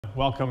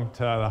Welcome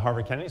to the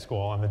Harvard Kennedy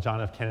School and the John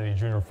F. Kennedy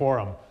Jr.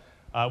 Forum.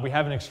 We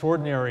have an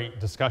extraordinary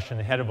discussion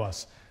ahead of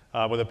us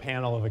with a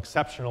panel of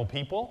exceptional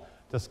people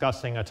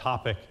discussing a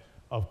topic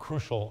of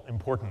crucial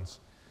importance.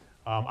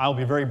 I'll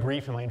be very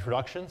brief in my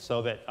introduction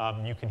so that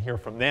you can hear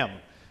from them.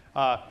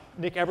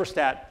 Nick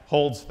Eberstadt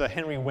holds the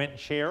Henry Wendt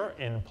Chair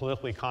in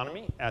Political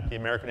Economy at the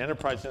American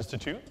Enterprise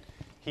Institute.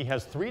 He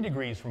has 3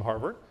 degrees from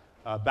Harvard,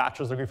 a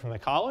bachelor's degree from the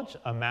college,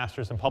 a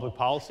master's in public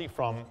policy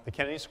from the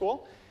Kennedy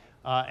School,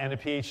 and a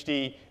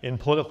PhD in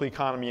political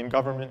economy and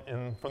government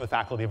from the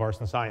Faculty of Arts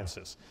and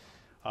Sciences.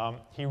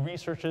 He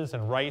researches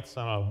and writes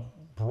on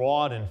a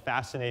broad and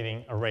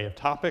fascinating array of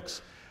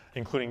topics,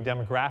 including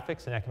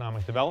demographics and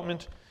economic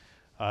development,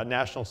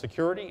 national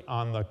security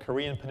on the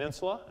Korean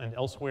Peninsula and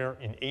elsewhere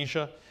in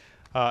Asia,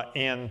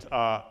 and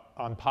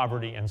on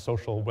poverty and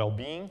social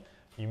well-being.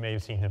 You may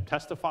have seen him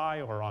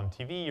testify or on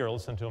TV or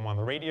listen to him on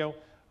the radio.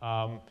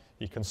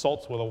 He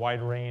consults with a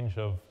wide range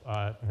of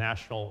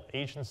national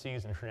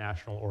agencies,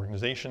 international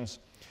organizations.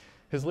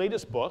 His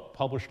latest book,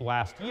 published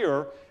last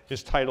year,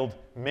 is titled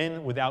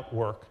Men Without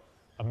Work,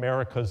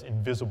 America's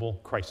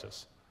Invisible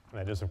Crisis. And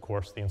that is, of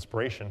course, the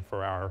inspiration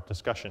for our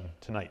discussion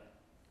tonight.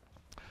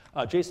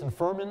 Jason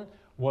Furman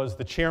was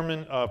the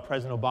chairman of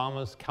President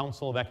Obama's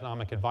Council of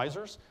Economic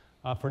Advisors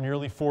for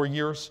nearly 4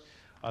 years,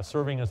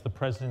 serving as the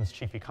president's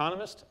chief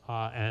economist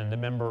and a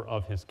member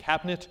of his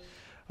cabinet.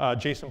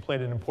 Jason played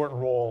an important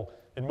role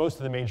in most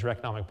of the major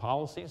economic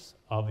policies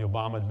of the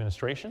Obama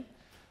administration.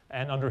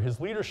 And under his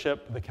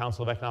leadership, the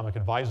Council of Economic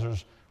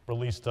Advisors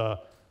released a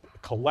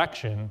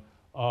collection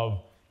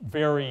of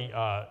very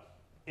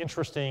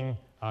interesting,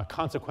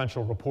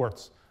 consequential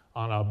reports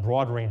on a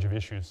broad range of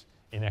issues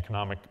in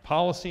economic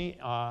policy,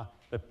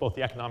 both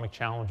the economic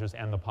challenges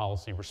and the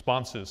policy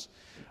responses.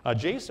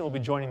 Jason will be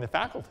joining the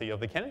faculty of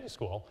the Kennedy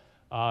School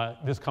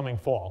this coming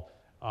fall.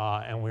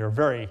 And we are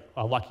very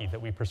lucky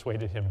that we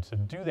persuaded him to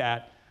do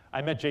that.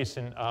 I met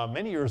Jason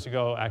many years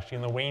ago, actually,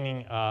 in the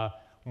waning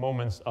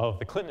moments of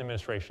the Clinton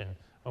administration,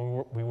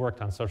 when we worked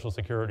on Social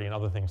Security and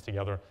other things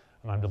together,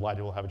 and I'm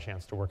delighted we'll have a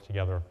chance to work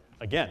together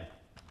again.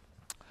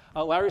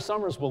 Larry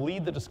Summers will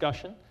lead the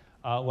discussion.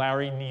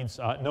 Larry needs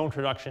no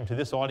introduction to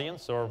this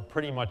audience, or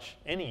pretty much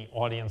any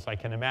audience I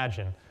can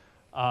imagine.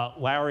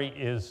 Larry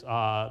is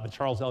the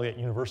Charles Eliot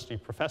University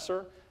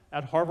professor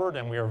at Harvard,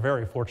 and we are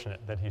very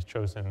fortunate that he's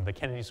chosen the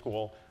Kennedy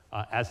School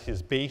as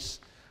his base.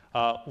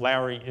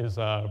 Larry is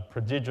a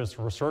prodigious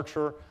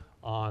researcher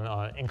on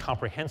an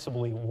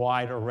incomprehensibly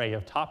wide array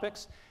of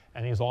topics,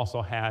 and he's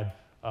also had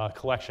a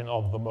collection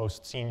of the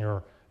most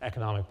senior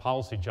economic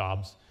policy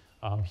jobs.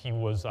 He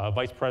was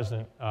vice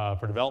president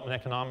for development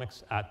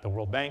economics at the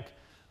World Bank,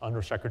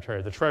 undersecretary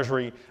of the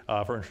Treasury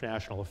for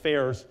International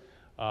Affairs,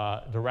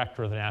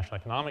 director of the National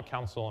Economic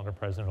Council under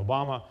President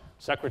Obama,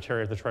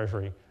 secretary of the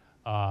Treasury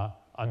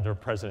under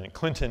President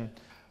Clinton,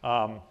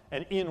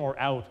 and in or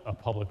out of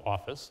public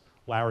office.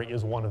 Larry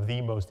is one of the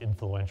most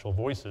influential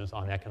voices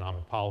on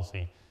economic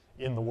policy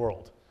in the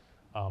world.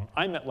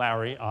 I met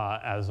Larry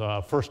as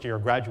a first-year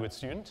graduate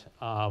student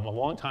a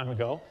long time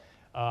ago,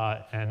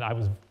 and I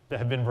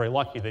have been very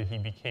lucky that he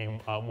became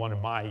one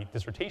of my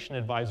dissertation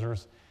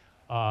advisors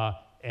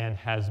and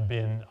has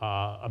been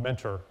a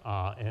mentor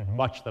in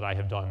much that I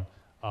have done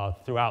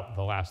throughout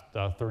the last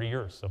 30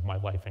 years of my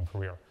life and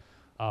career.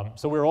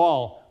 So we're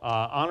all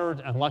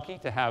honored and lucky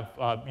to have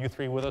you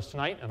 3 with us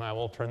tonight, and I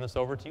will turn this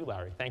over to you,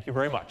 Larry. Thank you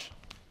very much.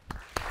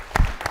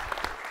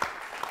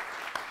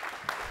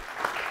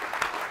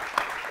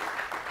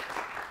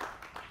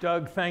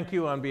 Doug, thank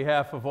you on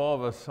behalf of all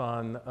of us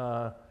on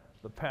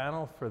the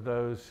panel for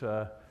those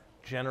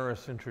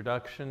generous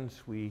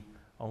introductions. We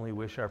only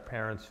wish our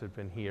parents had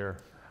been here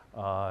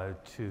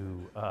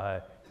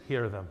to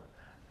hear them,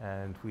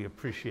 and we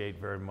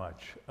appreciate very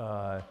much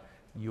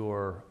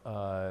your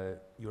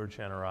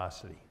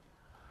generosity.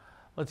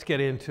 Let's get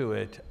into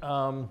it.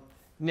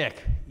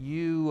 Nick,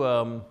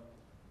 you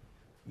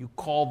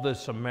called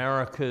this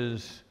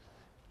America's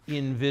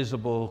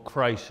invisible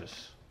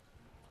crisis.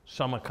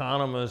 Some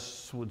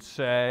economists would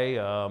say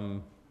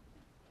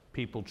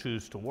people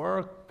choose to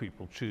work,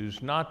 people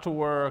choose not to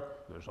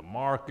work, there's a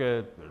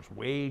market, there's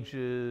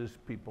wages,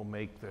 people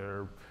make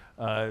their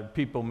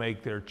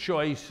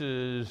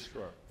choices.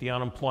 Sure. The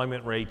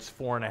unemployment rate's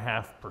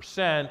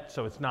 4.5%,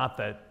 so it's not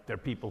that there are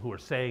people who are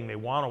saying they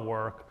want to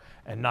work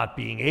and not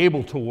being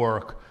able to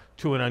work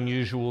to an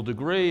unusual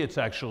degree. It's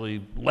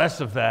actually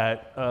less of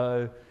that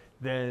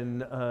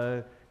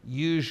than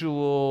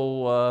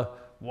usual.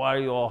 Why are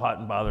you all hot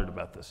and bothered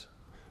about this?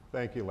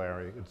 Thank you,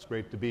 Larry. It's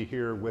great to be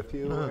here with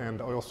you.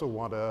 And I also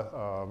want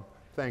to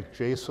thank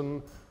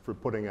Jason for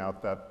putting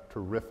out that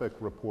terrific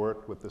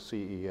report with the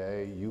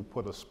CEA. You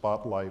put a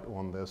spotlight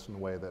on this in a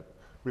way that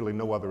really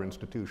no other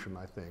institution,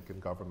 I think, in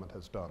government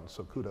has done.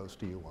 So kudos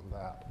to you on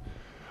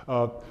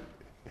that.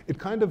 It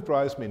kind of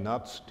drives me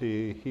nuts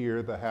to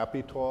hear the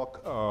happy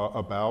talk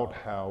about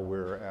how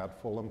we're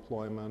at full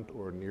employment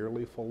or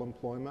nearly full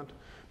employment,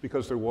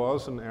 because there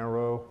was an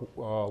era,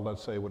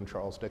 let's say when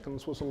Charles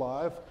Dickens was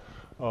alive,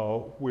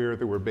 where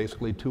there were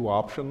basically two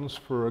options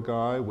for a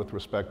guy with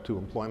respect to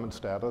employment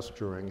status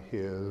during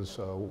his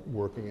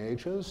working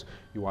ages.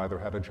 You either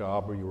had a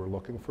job or you were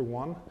looking for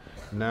one.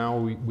 Now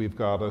we've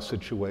got a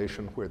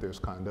situation where there's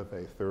kind of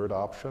a third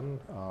option,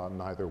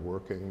 neither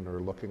working nor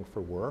looking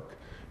for work.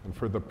 And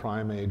for the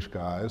prime age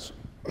guys,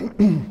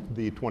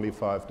 the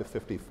 25 to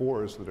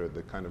 54s that are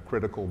the kind of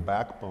critical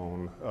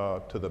backbone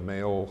to the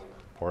male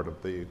part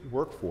of the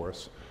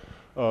workforce,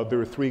 there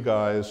are three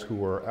guys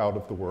who are out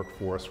of the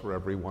workforce for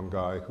every one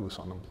guy who's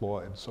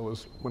unemployed. So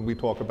when we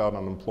talk about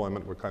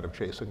unemployment, we're kind of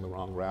chasing the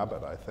wrong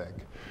rabbit, I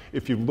think.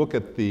 If you look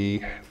at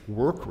the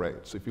work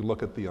rates, if you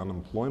look at the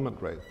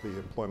unemployment rate, the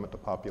employment to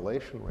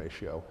population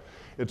ratio,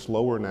 it's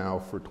lower now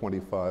for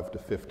 25 to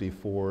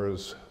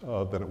 54s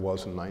than it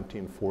was in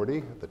 1940,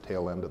 at the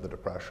tail end of the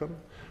Depression.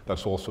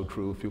 That's also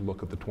true if you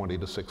look at the 20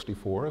 to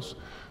 64s.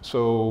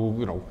 So,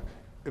 you know,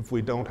 if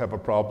we don't have a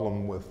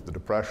problem with the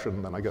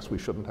Depression, then I guess we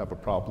shouldn't have a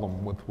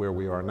problem with where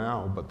we are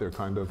now, but they're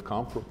kind of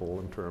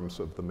comparable in terms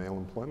of the male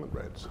employment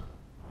rates.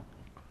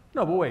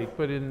 No, but wait,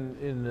 but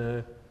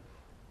in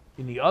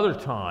the other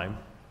time,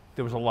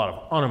 there was a lot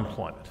of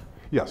unemployment.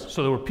 Yes.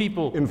 So there were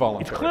people,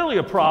 involuntary. It's clearly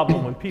a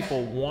problem when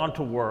people want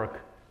to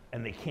work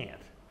and they can't.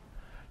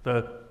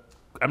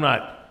 I'm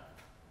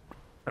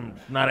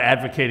not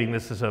advocating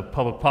this as a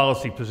public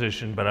policy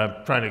position, but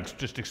I'm trying to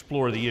just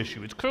explore the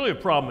issue. It's clearly a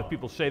problem if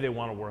people say they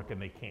want to work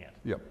and they can't.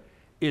 Yep.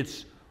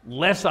 It's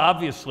less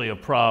obviously a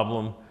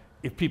problem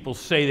if people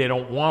say they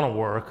don't want to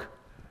work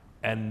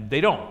and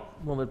they don't.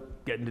 Well, they're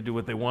getting to do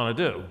what they want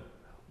to do.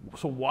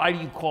 So why do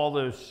you call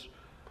this,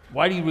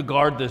 why do you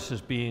regard this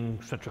as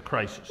being such a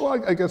crisis?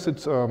 Well, I guess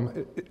it's,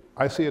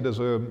 I see it as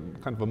a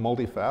kind of a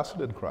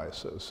multifaceted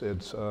crisis.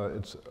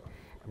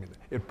 I mean,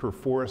 it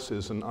perforce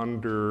is an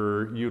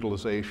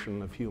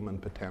underutilization of human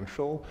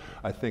potential.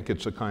 I think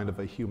it's a kind of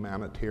a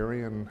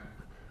humanitarian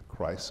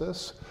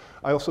crisis.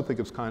 I also think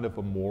it's kind of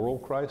a moral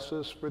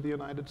crisis for the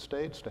United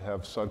States to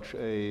have such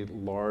a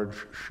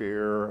large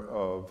share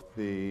of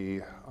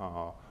the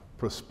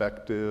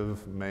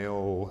prospective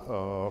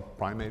male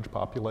prime age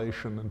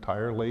population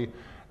entirely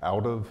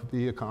out of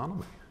the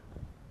economy.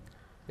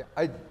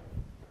 Yeah,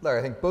 Larry,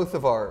 I think both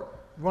of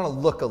we want to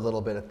look a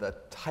little bit at the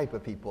type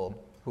of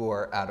people who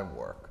are out of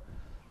work.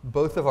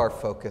 Both of our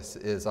focus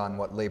is on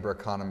what labor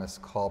economists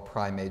call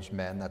prime age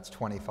men, that's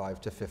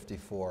 25 to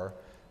 54,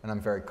 and I'm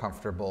very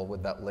comfortable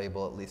with that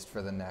label at least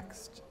for the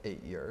next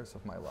 8 years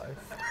of my life.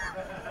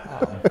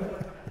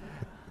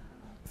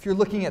 If you're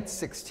looking at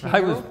 16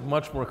 I was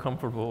much more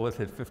comfortable with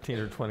it 15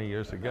 or 20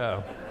 years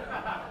ago.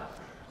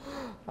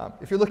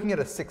 If you're looking at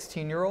a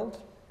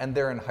 16-year-old and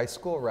they're in high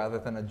school rather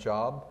than a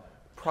job,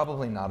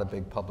 probably not a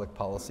big public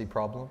policy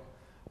problem.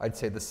 I'd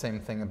say the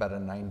same thing about a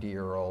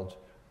 90-year-old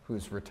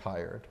who's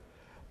retired.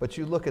 But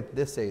you look at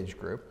this age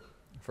group,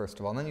 first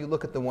of all, and then you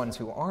look at the ones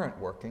who aren't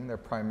working. They're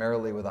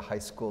primarily with a high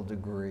school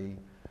degree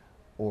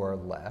or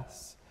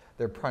less.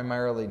 They're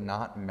primarily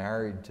not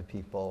married to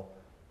people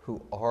who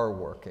are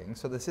working.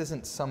 So this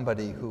isn't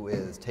somebody who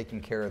is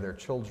taking care of their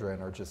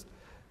children or just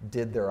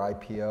did their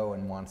IPO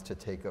and wants to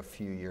take a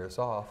few years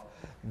off.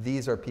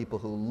 These are people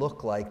who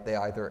look like they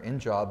either in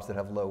jobs that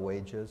have low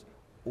wages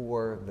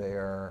or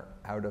they're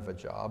out of a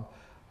job.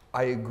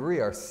 I agree,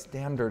 our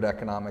standard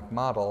economic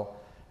model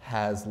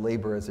has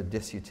labor as a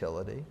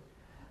disutility.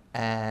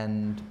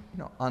 And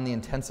on the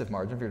intensive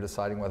margin, if you're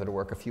deciding whether to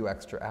work a few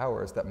extra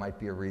hours, that might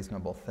be a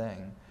reasonable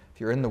thing.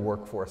 If you're in the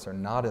workforce or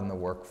not in the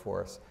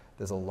workforce,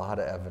 there's a lot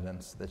of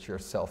evidence that your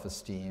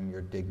self-esteem,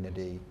 your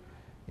dignity,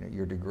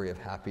 your degree of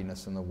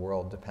happiness in the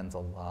world depends a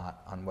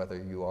lot on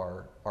whether you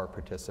are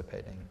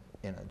participating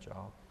in a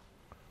job.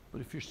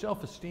 But if your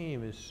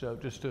self-esteem is,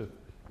 just to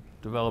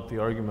develop the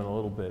argument a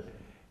little bit,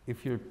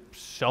 if your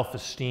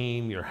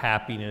self-esteem, your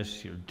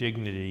happiness, your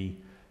dignity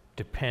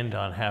depend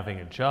on having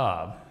a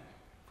job,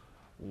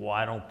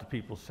 why don't the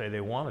people say they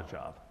want a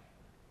job?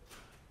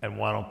 And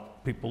why don't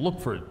people look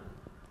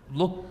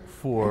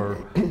for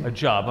a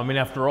job? I mean,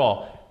 after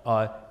all,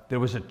 there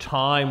was a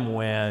time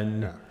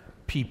when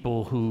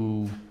people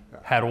who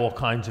had all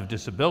kinds of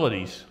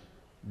disabilities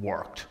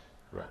worked.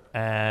 Right.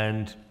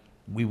 And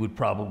we would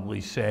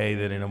probably say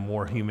that in a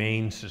more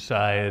humane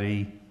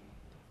society,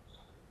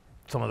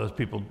 some of those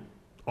people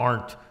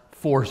aren't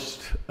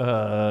forced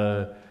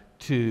to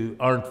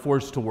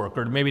work.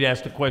 Or maybe to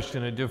ask the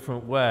question a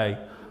different way,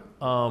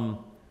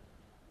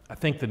 I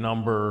think the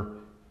number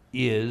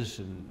is,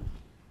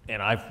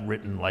 and I've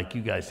written like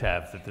you guys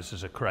have, that this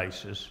is a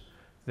crisis,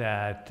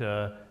 that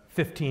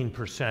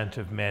 15%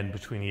 of men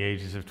between the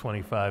ages of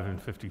 25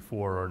 and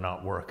 54 are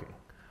not working.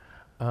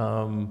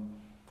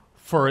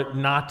 For it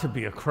not to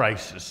be a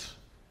crisis,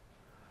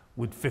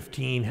 would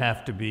 15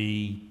 have to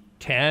be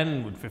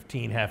 10? Would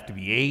 15 have to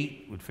be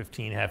 8? Would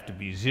 15 have to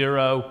be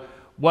 0?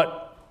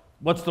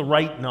 What's the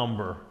right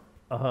number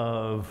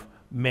of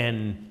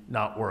men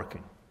not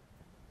working?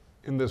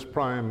 In this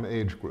prime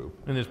age group.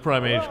 In this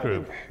prime age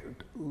group.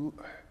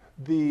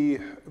 The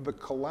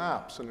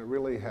collapse, and it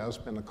really has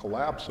been a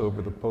collapse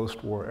over the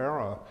post-war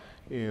era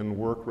in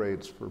work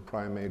rates for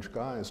prime age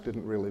guys,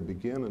 didn't really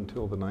begin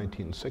until the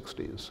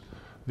 1960s.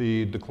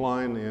 The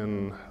decline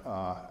in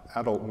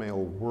adult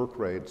male work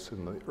rates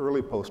in the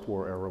early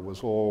post-war era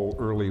was all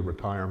early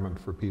retirement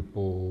for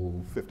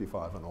people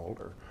 55 and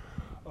older.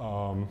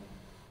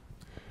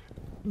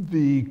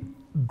 The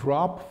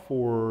drop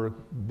for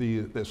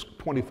this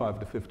 25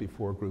 to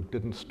 54 group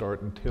didn't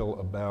start until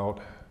about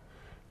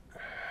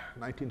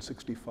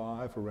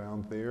 1965,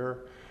 around there.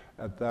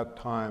 At that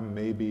time,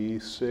 maybe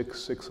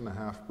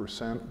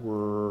 6.5%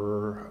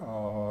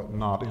 were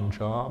not in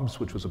jobs,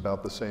 which was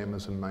about the same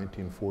as in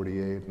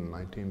 1948 and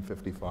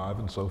 1955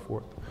 and so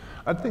forth.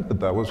 I think that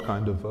that was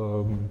kind of,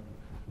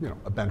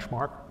 a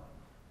benchmark.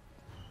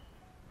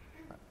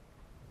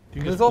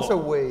 There's also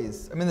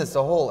ways, I mean, there's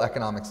a whole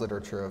economics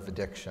literature of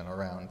addiction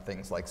around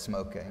things like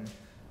smoking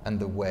and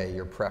the way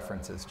your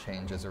preferences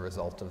change as a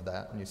result of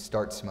that. When you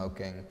start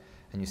smoking,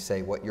 and you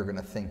say what you're going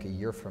to think a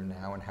year from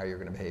now and how you're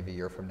going to behave a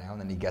year from now, and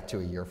then you get to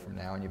a year from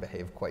now and you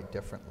behave quite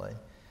differently.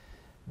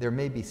 There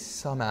may be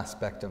some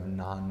aspect of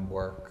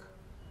non-work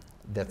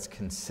that's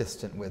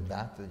consistent with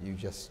that you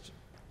just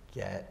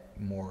get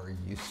more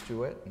used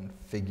to it and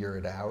figure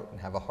it out and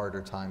have a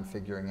harder time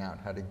figuring out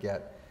how to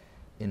get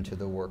into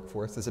the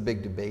workforce. There's a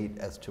big debate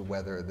as to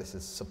whether this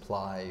is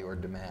supply or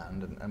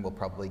demand, and we'll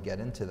probably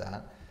get into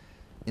that.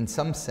 In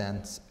some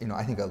sense,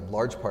 I think a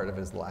large part of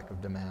it is lack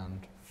of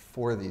demand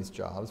for these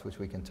jobs, which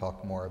we can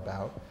talk more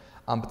about.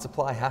 But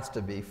supply has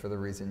to be, for the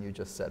reason you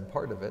just said,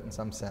 part of it. In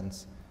some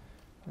sense,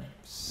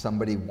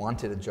 somebody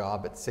wanted a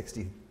job at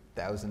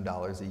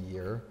 $60,000 a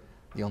year.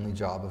 The only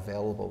job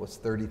available was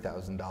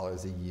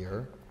 $30,000 a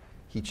year.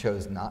 He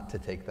chose not to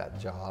take that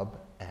job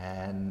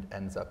and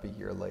ends up a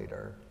year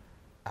later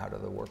out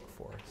of the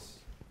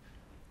workforce.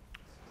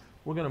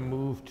 We're going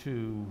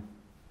to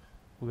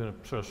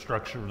sort of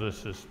structure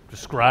this as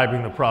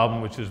describing the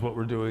problem, which is what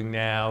we're doing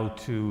now,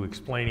 to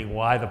explaining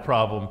why the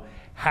problem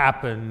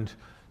happened,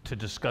 to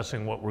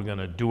discussing what we're going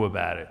to do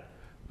about it.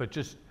 But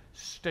just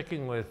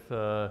sticking with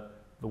the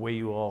way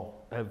you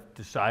all have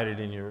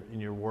decided in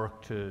your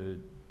work to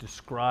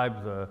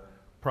describe the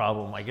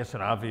problem, I guess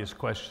an obvious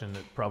question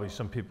that probably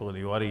some people in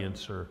the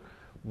audience are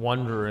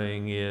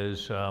wondering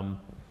is,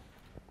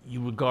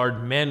 you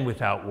regard men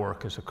without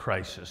work as a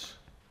crisis.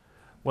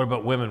 What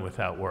about women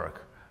without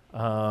work?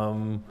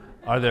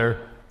 Are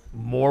there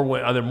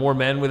more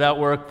men without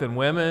work than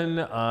women?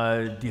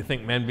 Do you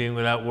think men being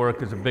without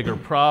work is a bigger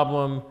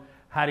problem?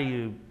 How do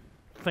you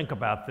think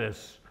about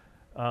this?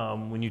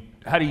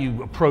 How do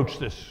you approach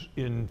this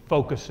in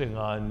focusing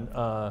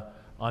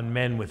on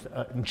men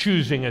and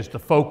choosing as the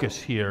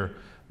focus here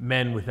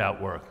men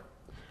without work?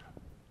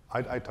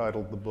 I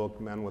titled the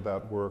book Men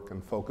Without Work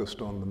and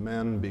focused on the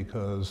men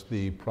because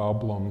the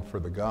problem for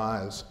the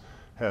guys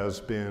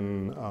has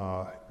been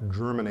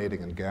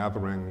germinating and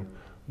gathering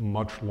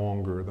much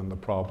longer than the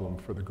problem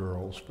for the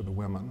girls, for the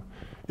women.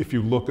 If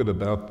you look at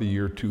about the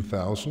year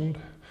 2000,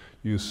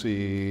 you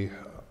see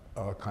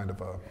a kind of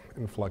an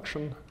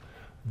inflection.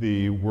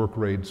 The work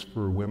rates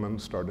for women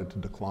started to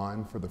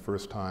decline for the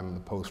first time in the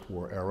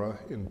post-war era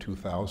in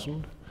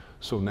 2000.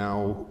 So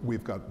now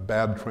we've got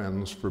bad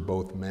trends for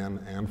both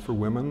men and for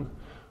women,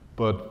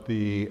 but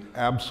the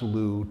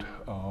absolute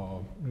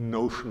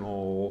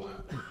notional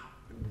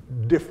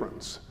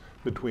difference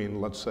between,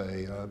 let's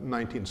say,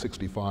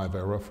 1965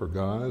 era for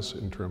guys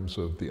in terms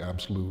of the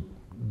absolute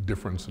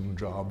difference in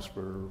jobs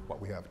for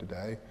what we have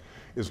today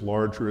is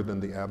larger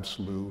than the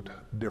absolute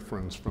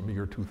difference from the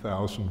year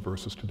 2000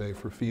 versus today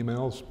for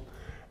females.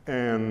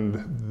 And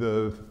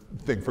the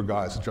thing for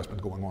guys has just been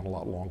going on a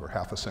lot longer,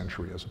 half a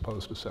century as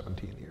opposed to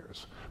 17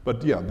 years.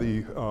 But yeah,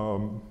 the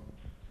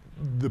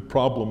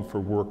problem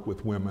for work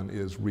with women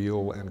is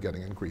real and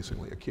getting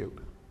increasingly acute.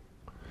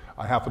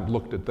 I haven't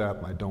looked at that,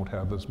 and I don't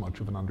have as much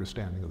of an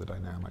understanding of the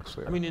dynamics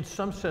there. I mean, in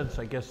some sense,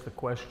 I guess the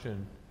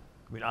question,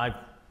 I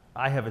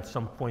have at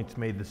some points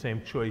made the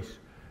same choice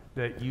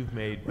that you've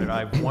made, but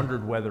I've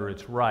wondered whether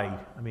it's right.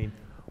 I mean,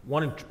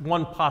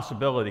 one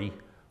possibility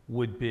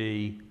would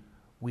be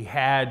we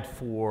had,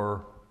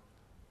 for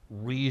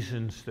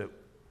reasons that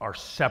are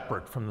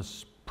separate from the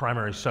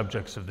primary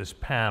subjects of this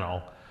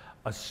panel,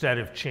 a set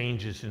of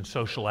changes in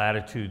social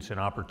attitudes and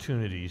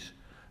opportunities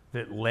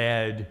that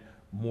led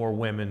more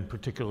women,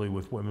 particularly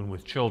with women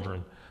with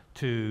children,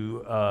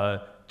 to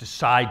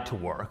decide to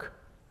work.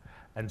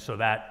 And so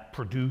that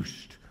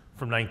produced,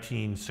 from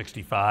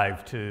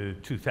 1965 to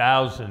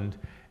 2000,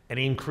 an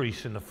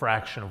increase in the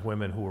fraction of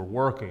women who were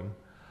working.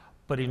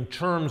 But in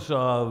terms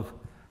of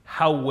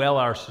how well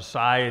our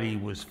society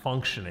was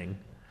functioning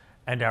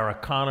and our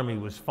economy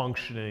was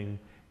functioning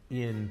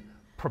in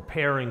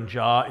providing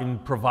jobs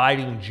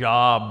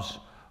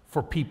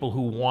for people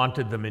who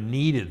wanted them and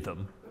needed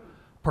them,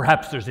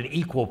 perhaps there's an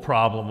equal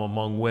problem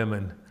among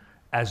women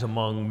as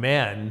among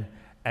men,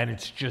 and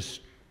it's just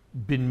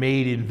been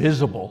made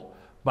invisible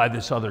by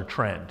this other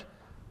trend.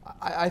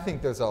 I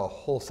think there's a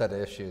whole set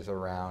of issues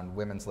around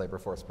women's labor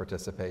force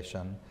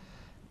participation,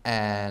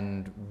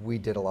 and we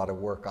did a lot of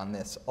work on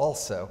this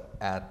also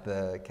at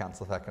the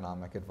Council of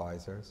Economic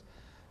Advisors.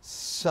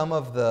 Some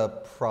of the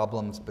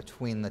problems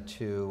between the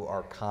two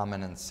are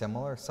common and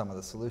similar. Some of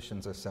the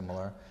solutions are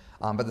similar,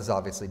 but there's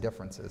obviously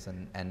differences.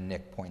 And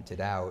Nick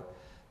pointed out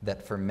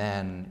that for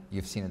men,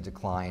 you've seen a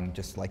decline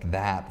just like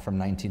that from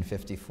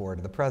 1954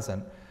 to the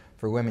present.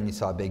 For women, you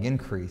saw a big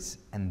increase,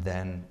 and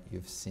then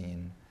you've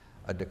seen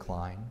a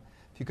decline.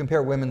 If you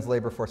compare women's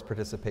labor force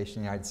participation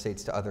in the United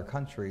States to other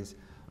countries,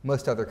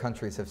 most other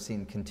countries have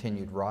seen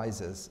continued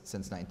rises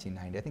since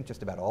 1990. I think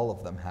just about all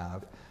of them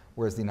have.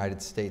 Whereas the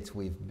United States,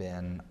 we've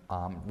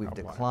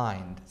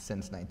declined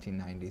since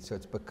 1990. So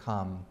it's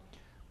become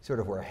sort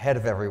of we're ahead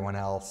of everyone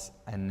else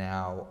and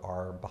now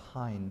are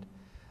behind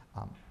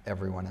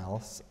everyone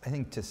else. I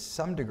think to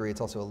some degree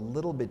it's also a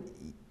little bit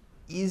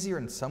easier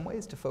in some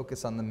ways to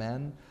focus on the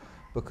men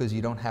because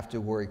you don't have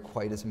to worry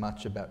quite as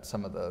much about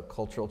some of the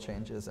cultural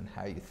changes and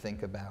how you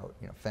think about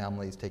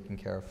families, taking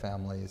care of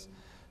families,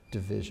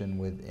 division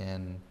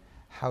within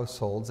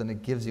households, and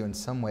it gives you in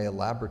some way a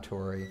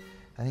laboratory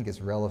I think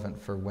is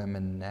relevant for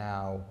women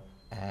now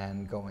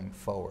and going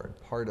forward.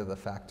 Part of the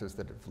factors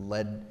that have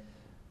led,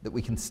 that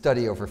we can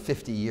study over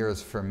 50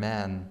 years for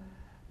men,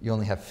 you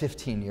only have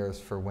 15 years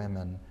for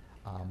women.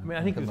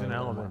 I think there's an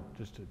element,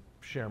 just to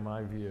share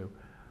my view,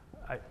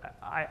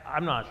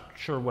 I'm not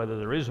sure whether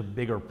there is a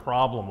bigger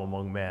problem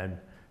among men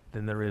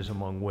than there is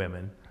among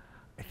women.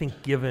 I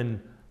think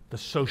given the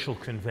social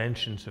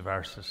conventions of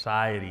our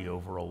society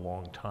over a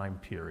long time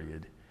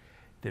period,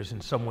 there's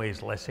in some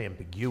ways less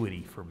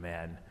ambiguity for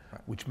men,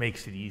 which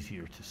makes it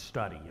easier to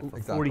study.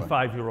 If a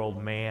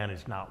 45-year-old man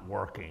is not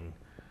working,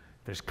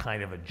 there's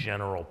kind of a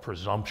general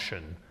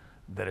presumption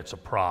that it's a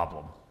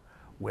problem.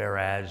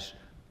 Whereas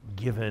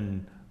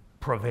given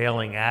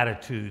prevailing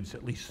attitudes,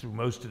 at least through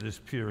most of this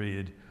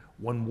period,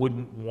 one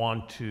wouldn't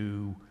want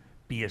to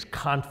be as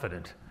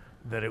confident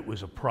that it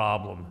was a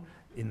problem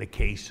in the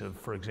case of,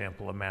 for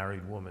example, a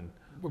married woman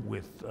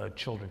with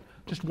children.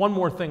 Just one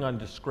more thing on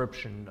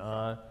description.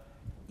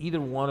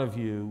 Either one of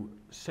you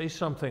say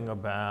something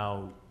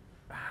about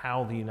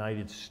how the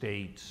United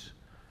States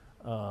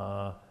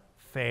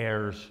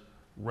fares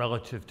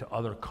relative to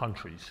other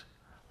countries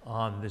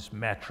on this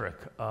metric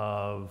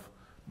of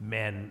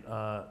men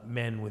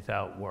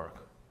without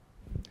work.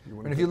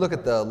 And if you look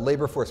at the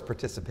labor force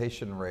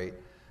participation rate,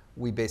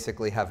 we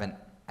basically have an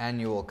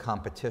annual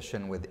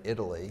competition with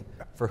Italy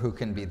for who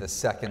can be the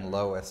second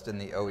lowest in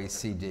the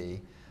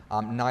OECD.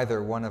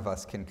 Neither one of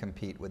us can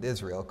compete with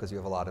Israel because you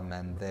have a lot of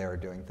men there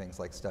doing things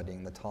like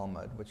studying the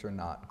Talmud, which are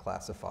not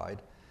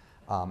classified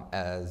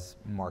as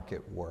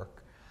market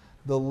work.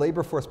 The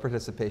labor force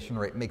participation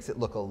rate makes it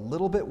look a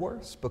little bit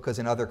worse because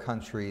in other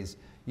countries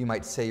you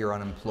might say you're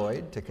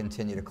unemployed to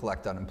continue to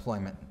collect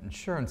unemployment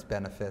insurance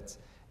benefits.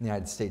 In the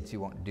United States you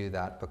won't do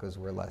that because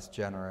we're less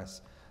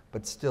generous,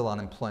 but still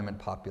unemployment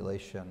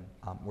population,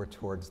 we're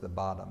towards the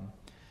bottom.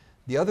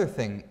 The other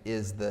thing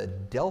is the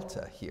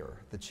delta here,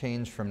 the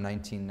change from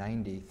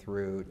 1990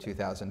 through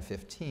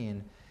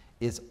 2015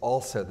 is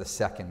also the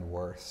second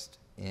worst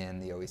in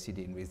the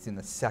OECD, and we've seen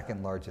the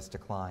second largest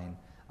decline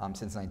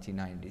since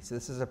 1990. So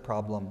this is a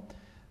problem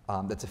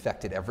that's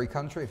affected every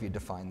country, if you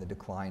define the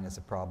decline as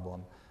a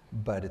problem,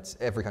 but it's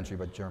every country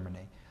but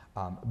Germany,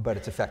 but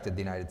it's affected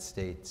the United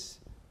States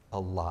a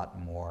lot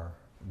more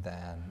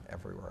than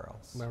everywhere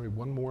else. Larry,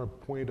 one more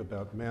point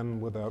about men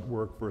without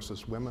work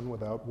versus women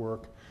without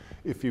work.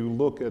 If you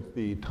look at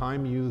the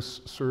time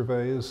use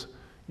surveys,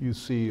 you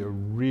see a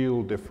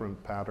real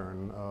different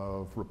pattern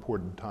of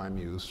reported time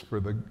use for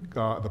the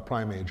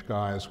prime age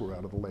guys who are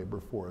out of the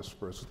labor force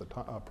versus the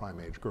prime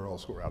age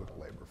girls who are out of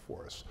the labor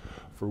force.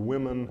 For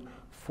women,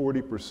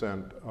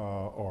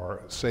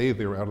 40% say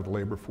they're out of the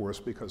labor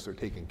force because they're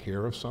taking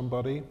care of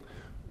somebody.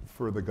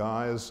 For the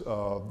guys,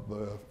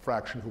 the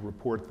fraction who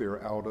report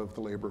they're out of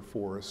the labor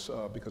force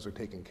because they're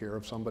taking care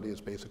of somebody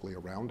is basically a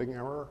rounding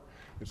error.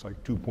 It's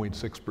like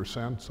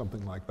 2.6%,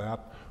 something like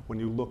that. When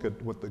you look at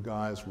what the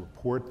guys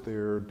report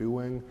they're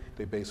doing,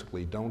 they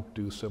basically don't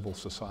do civil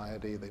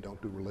society, they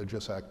don't do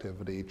religious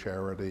activity,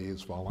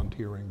 charities,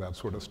 volunteering, that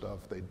sort of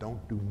stuff. They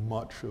don't do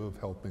much of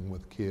helping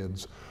with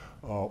kids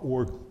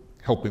or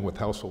helping with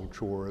household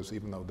chores,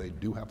 even though they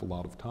do have a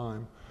lot of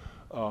time.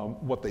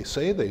 What they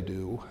say they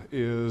do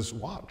is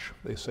watch.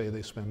 They say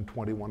they spend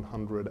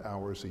 2,100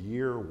 hours a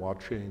year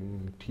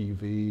watching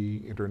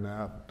TV,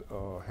 internet,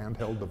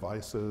 handheld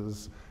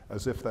devices,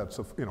 as if that's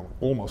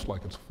almost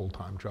like it's a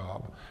full-time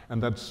job.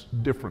 And that's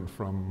different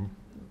from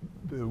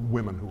the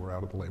women who are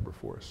out of the labor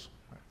force.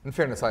 In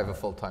fairness, I have a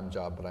full-time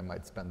job, but I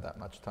might spend that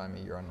much time a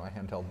year on my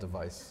handheld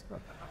device.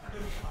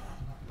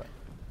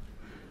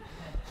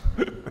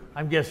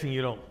 I'm guessing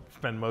you don't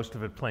spend most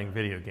of it playing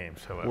video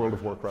games, however. World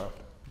of Warcraft.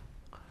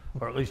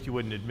 Or at least you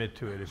wouldn't admit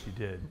to it if you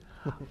did.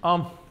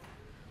 A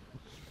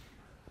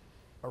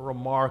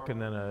remark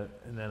and then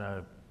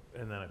a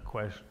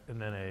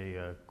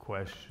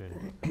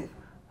question.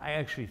 I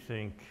actually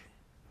think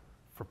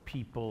for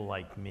people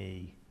like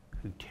me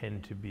who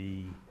tend to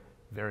be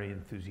very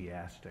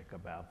enthusiastic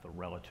about the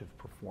relative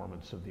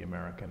performance of the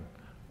American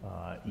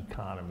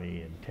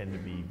economy and tend to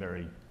be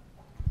very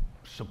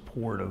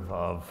supportive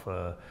of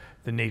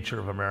the nature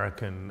of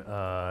American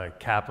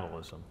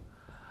capitalism.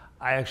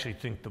 I actually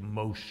think the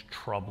most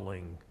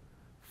troubling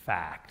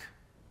fact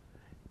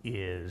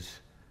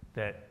is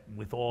that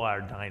with all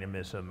our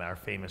dynamism, our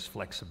famous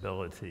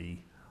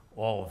flexibility,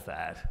 all of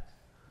that,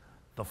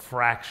 the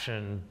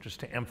fraction, just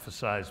to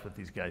emphasize what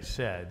these guys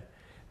said,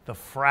 the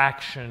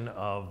fraction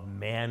of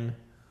men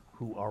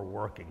who are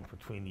working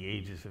between the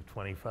ages of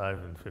 25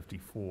 and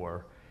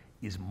 54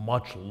 is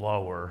much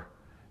lower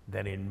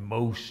than in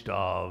most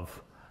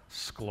of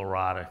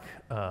sclerotic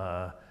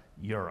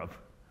Europe.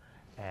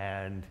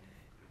 And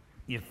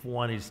if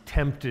one is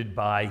tempted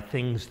by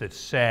things that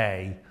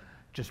say,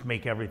 just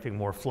make everything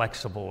more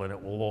flexible and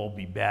it will all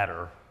be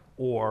better,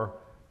 or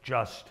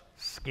just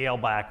scale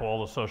back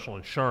all the social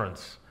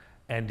insurance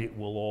and it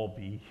will all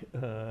be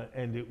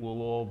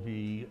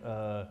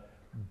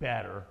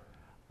better.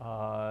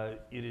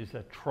 It is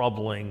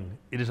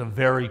a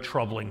very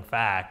troubling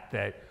fact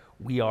that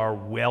we are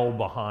well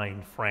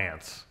behind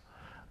France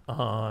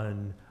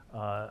on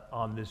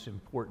this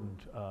important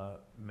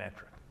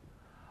metric.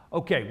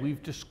 Okay,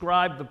 we've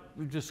described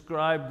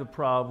the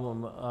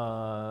problem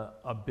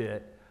a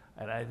bit,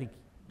 and I think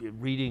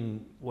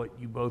reading what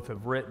you both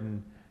have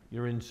written,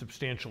 you're in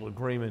substantial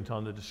agreement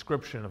on the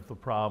description of the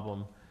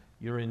problem.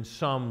 You're in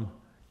some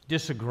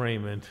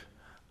disagreement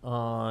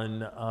on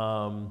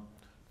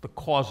the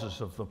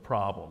causes of the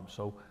problem.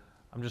 So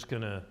I'm just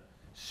going to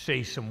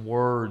say some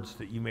words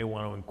that you may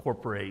want to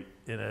incorporate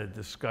in a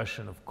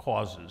discussion of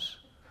causes.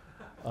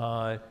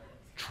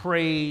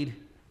 Trade,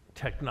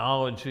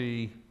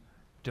 technology,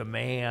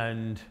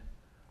 demand,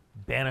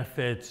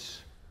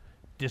 benefits,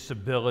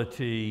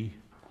 disability,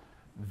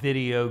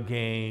 video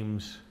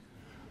games,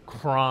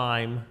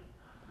 crime,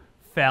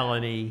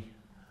 felony,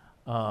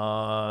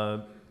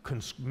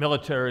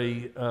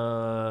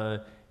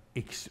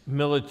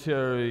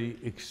 military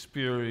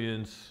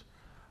experience,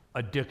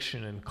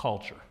 addiction, and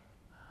culture.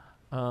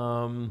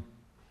 We'll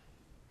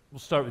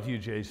start with you,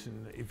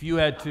 Jason. If you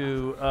had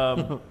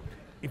to,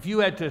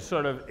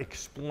 sort of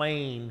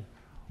explain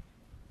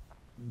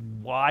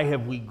why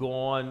have we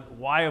gone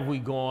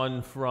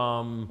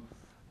from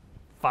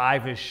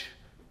 5-ish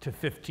to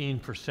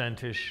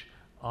 15%-ish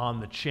on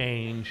the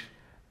change,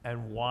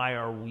 and why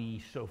are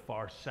we so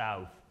far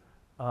south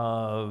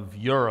of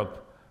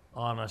Europe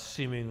on a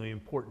seemingly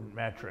important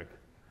metric?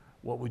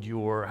 How would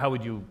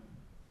you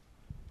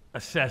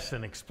assess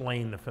and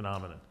explain the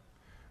phenomenon?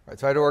 Right,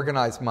 so I'd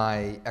organize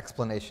my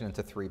explanation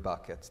into 3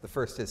 buckets. The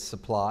first is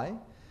supply.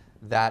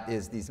 That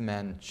is these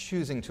men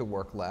choosing to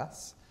work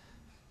less.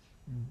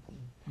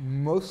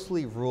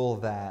 Mostly rule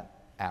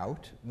that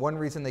out. One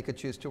reason they could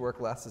choose to work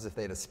less is if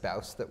they had a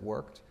spouse that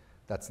worked.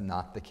 That's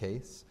not the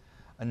case.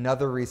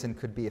 Another reason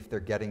could be if they're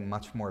getting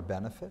much more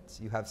benefits.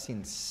 You have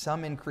seen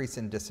some increase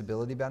in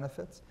disability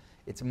benefits.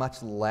 It's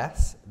much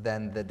less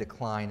than the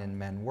decline in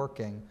men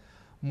working.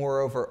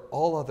 Moreover,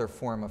 all other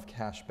form of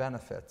cash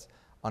benefits,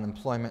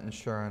 unemployment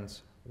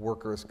insurance,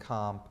 workers'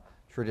 comp,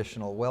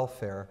 traditional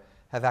welfare,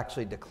 have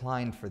actually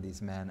declined for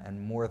these men and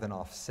more than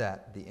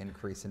offset the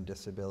increase in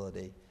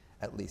disability,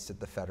 at least at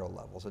the federal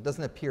level. So it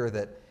doesn't appear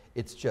that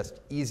it's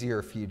just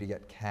easier for you to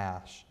get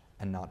cash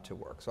and not to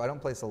work. So I don't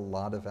place a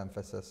lot of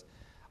emphasis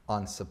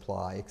on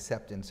supply,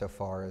 except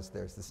insofar as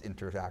there's this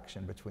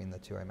interaction between the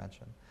two I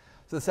mentioned.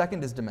 So the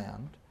second is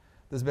demand.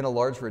 There's been a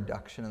large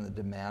reduction in the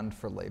demand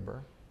for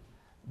labor.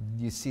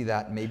 You see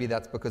that maybe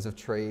that's because of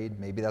trade,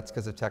 maybe that's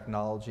because of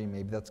technology,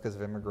 maybe that's because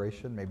of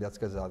immigration, maybe that's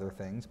because of other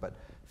things, but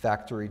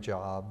factory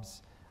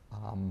jobs,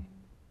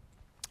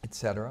 et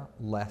cetera,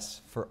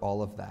 less for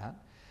all of that.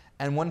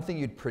 And one thing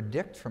you'd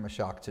predict from a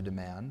shock to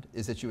demand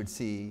is that you would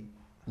see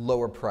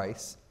lower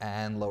price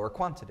and lower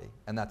quantity,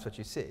 and that's what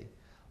you see.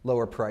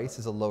 Lower price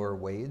is a lower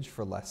wage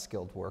for less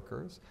skilled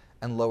workers,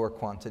 and lower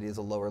quantity is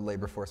a lower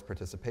labor force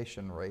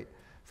participation rate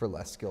for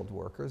less skilled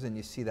workers, and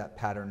you see that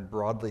pattern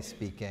broadly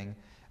speaking.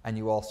 And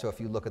you also,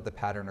 if you look at the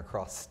pattern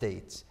across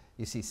states,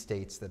 you see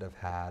states that have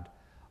had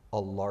a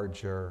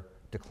larger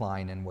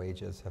decline in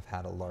wages have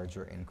had a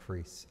larger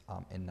increase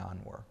in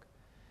non-work.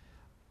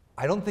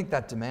 I don't think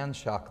that demand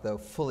shock, though,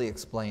 fully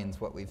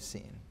explains what we've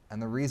seen. And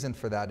the reason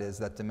for that is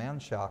that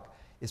demand shock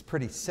is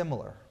pretty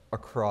similar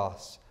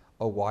across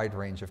a wide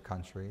range of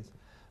countries.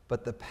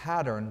 But the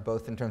pattern,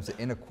 both in terms of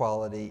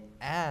inequality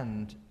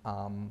and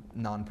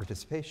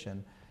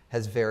non-participation,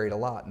 has varied a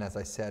lot, and as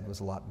I said, was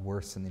a lot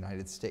worse in the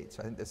United States.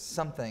 So I think there's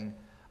something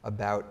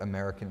about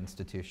American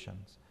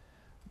institutions.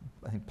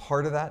 I think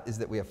part of that is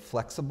that we have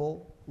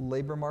flexible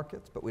labor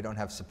markets, but we don't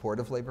have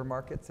supportive labor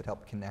markets that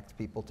help connect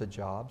people to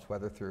jobs,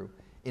 whether through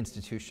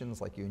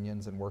institutions like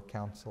unions and work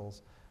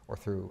councils, or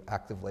through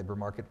active labor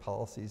market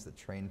policies that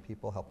train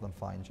people, help them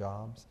find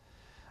jobs.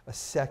 A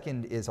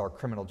second is our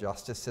criminal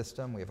justice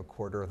system. We have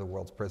 1/4 of the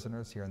world's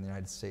prisoners here in the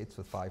United States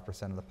with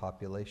 5% of the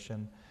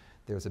population.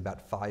 There's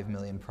about 5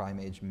 million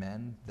prime-age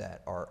men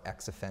that are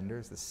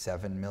ex-offenders, the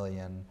 7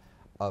 million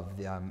of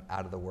them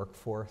out of the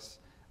workforce.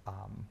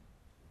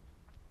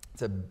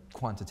 It's a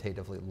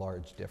quantitatively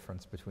large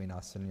difference between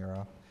us and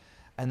Europe.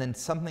 And then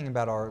something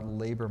about our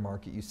labor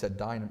market, you said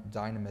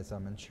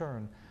dynamism and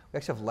churn. we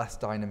actually have less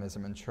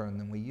dynamism and churn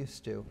than we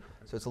used to.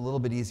 So it's a little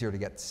bit easier to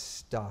get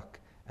stuck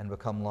and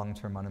become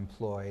long-term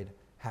unemployed,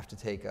 have to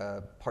take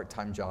a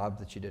part-time job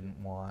that you didn't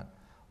want,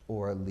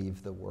 or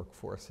leave the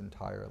workforce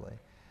entirely.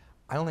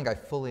 I don't think I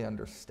fully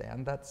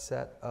understand that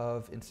set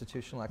of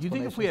institutional You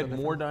explanations. think if we had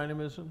more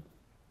dynamism,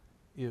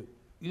 you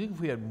think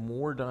if we had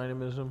more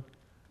dynamism,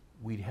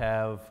 we'd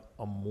have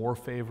a more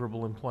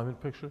favorable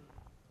employment picture?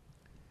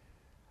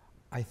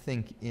 I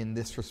think in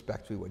this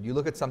respect we would. You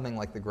look at something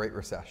like the Great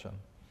Recession,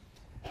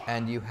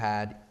 and you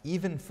had,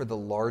 even for the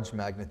large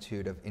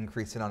magnitude of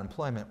increase in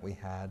unemployment we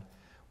had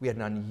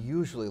an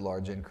unusually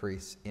large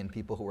increase in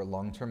people who were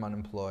long-term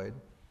unemployed,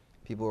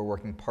 people who were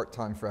working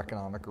part-time for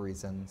economic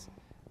reasons,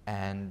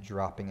 and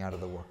dropping out of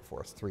the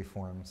workforce, 3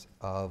 forms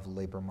of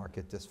labor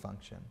market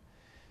dysfunction.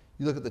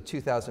 You look at the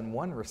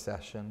 2001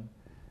 recession,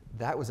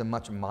 that was a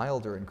much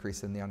milder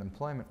increase in the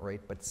unemployment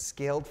rate, but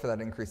scaled for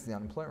that increase in the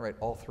unemployment rate,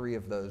 all 3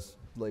 of those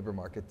labor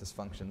market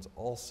dysfunctions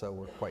also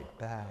were quite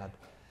bad.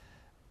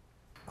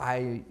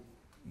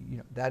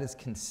 That is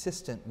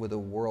consistent with a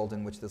world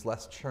in which there's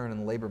less churn in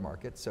the labor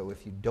market, so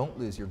if you don't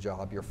lose your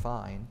job, you're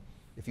fine.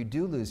 If you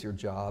do lose your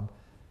job,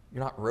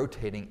 you're not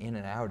rotating in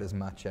and out as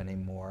much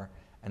anymore,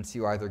 and so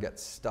you either get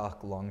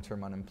stuck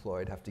long-term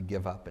unemployed, have to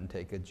give up and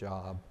take a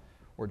job,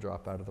 or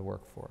drop out of the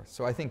workforce.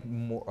 So I think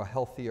a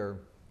healthier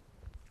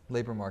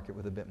labor market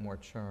with a bit more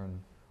churn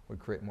would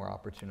create more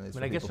opportunities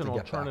for people to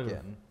get back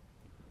in.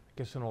 I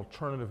guess an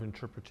alternative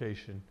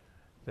interpretation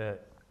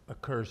that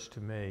occurs to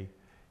me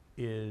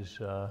is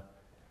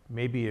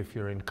maybe if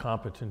you're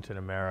incompetent in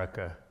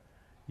America,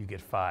 you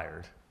get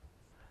fired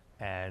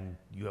and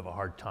you have a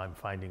hard time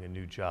finding a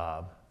new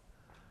job.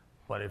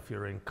 But if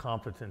you're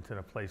incompetent in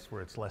a place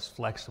where it's less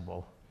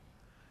flexible,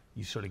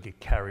 you sort of get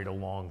carried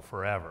along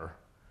forever.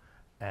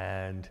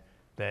 And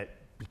that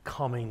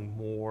becoming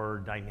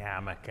more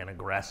dynamic and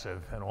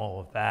aggressive and all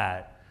of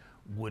that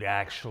would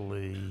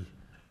actually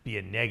be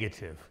a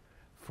negative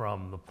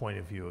from the point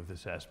of view of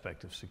this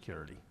aspect of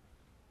security.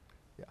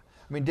 Yeah,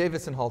 I mean,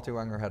 Davis and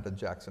Haltiwanger had a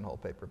Jackson Hole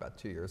paper about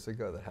 2 years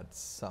ago that had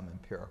some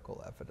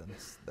empirical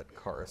evidence that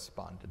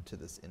corresponded to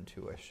this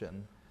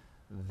intuition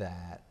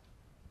that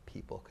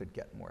people could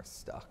get more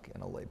stuck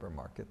in a labor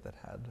market that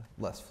had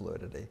less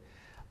fluidity.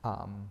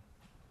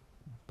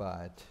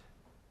 But,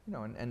 you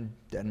know, and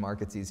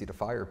Denmark, it's easy to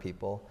fire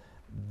people,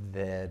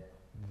 that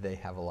they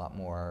have a lot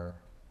more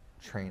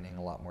training,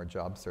 a lot more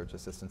job search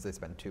assistance. They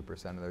spend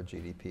 2% of their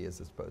GDP as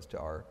opposed to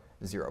our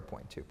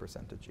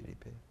 0.2% of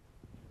GDP.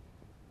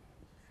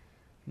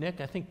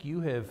 Nick, I think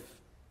you have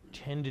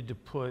tended to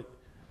put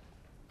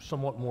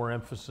somewhat more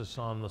emphasis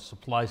on the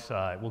supply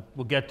side.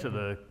 We'll get to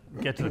the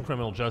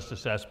criminal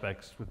justice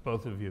aspects with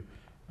both of you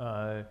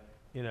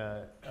in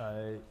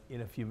a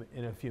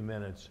few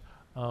minutes.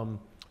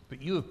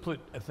 But you have put,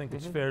 I think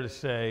it's fair to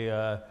say,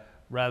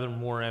 rather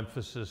more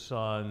emphasis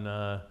on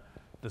the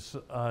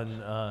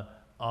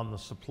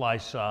supply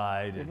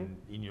side, and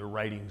in your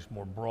writings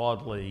more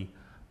broadly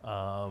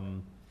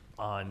on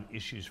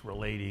issues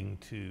relating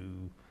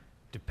to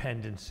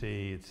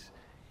dependency. It's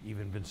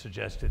even been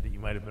suggested that you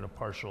might have been a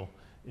partial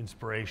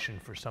inspiration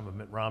for some of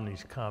Mitt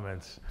Romney's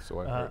comments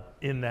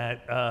in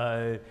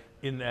that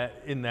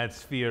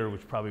sphere,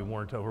 which probably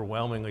weren't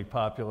overwhelmingly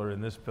popular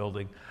in this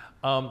building.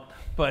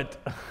 But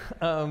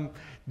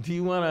do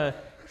you want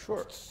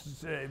to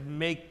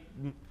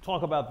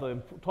talk about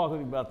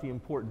the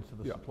importance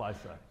of the supply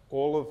side?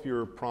 All of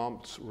your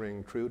prompts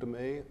ring true to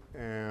me,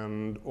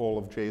 and all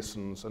of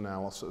Jason's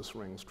analysis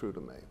rings true to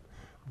me.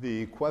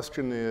 The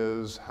question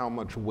is how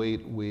much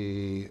weight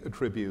we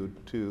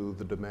attribute to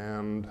the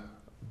demand,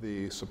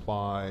 the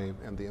supply,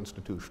 and the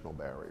institutional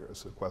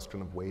barriers, a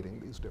question of weighting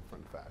these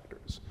different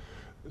factors.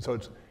 So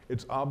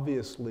it's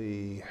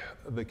obviously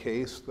the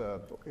case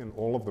that in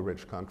all of the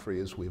rich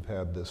countries we've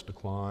had this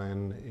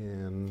decline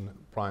in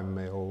prime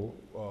male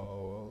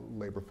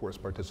labor force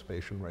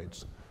participation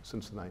rates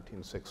since the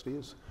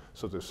 1960s.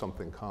 So there's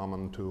something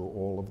common to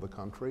all of the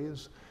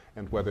countries.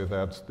 And whether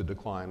that's the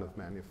decline of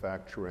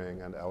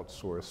manufacturing and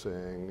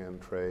outsourcing and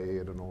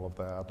trade and all of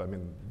that, I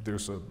mean,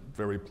 there's a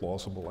very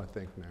plausible, I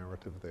think,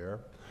 narrative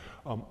there.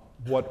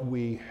 What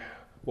we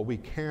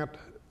can't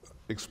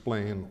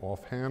explain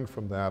offhand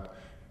from that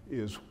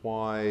is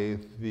why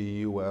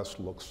the US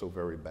looks so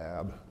very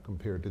bad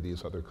compared to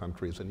these other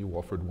countries. And you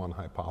offered one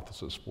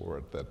hypothesis for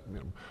it, that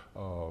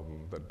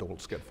that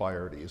adults get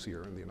fired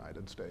easier in the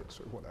United States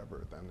or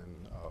whatever than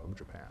in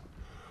Japan.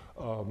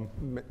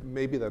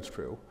 Maybe that's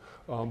true,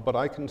 but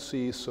I can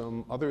see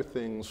some other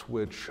things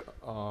which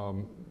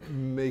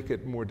make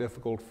it more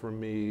difficult for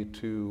me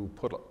to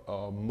put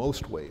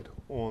most weight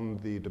on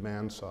the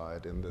demand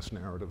side in this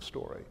narrative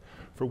story.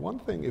 For one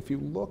thing, if you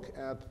look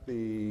at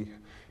the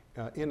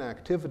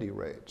inactivity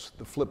rates,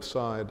 the flip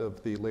side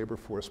of the labor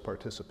force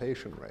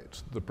participation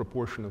rates, the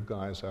proportion of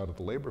guys out of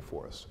the labor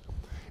force,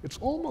 it's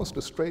almost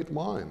a straight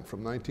line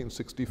from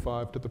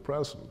 1965 to the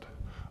present.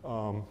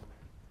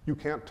 You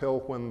can't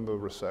tell when the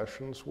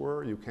recessions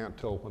were. You can't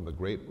tell when the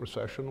Great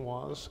Recession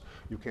was.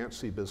 You can't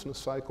see business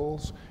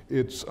cycles.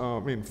 It's, I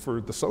mean, for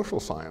the social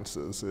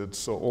sciences,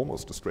 it's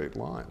almost a straight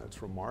line.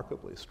 It's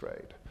remarkably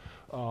straight.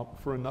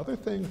 For another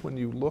thing, when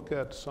you look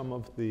at some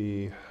of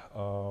the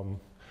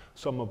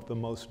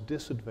most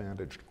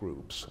disadvantaged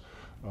groups,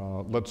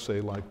 let's say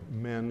like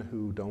men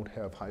who don't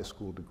have high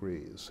school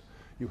degrees,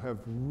 you have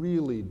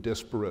really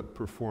disparate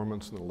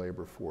performance in the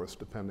labor force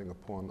depending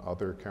upon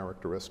other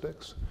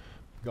characteristics.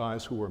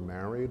 Guys who are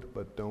married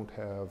but don't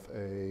have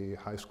a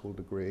high school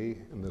degree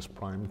in this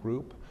prime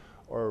group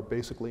are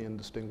basically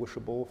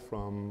indistinguishable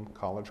from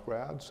college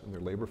grads in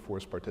their labor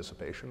force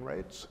participation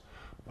rates.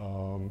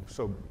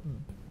 So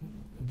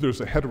there's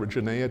a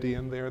heterogeneity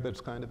in there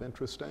that's kind of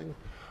interesting.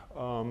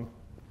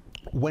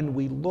 When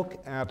we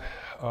look at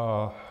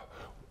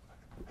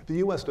the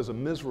US does a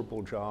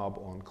miserable job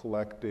on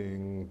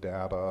collecting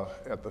data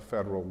at the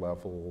federal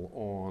level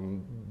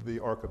on the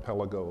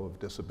archipelago of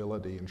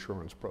disability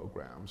insurance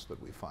programs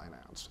that we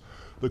finance.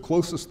 The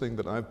closest thing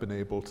that I've been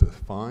able to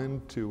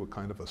find to a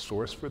kind of a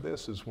source for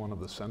this is one of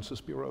the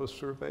Census Bureau's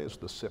surveys,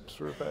 the SIP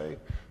survey,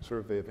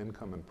 Survey of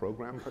Income and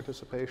Program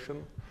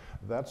Participation.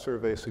 That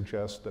survey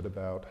suggests that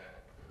about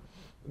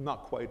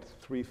not quite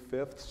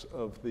 3/5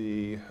 of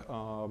the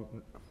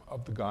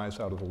guys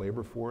out of the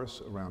labor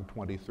force around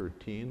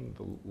 2013,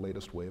 the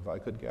latest wave I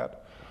could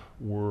get,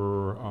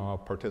 were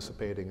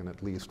participating in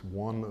at least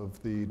one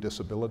of the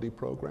disability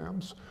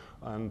programs.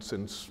 And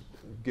since,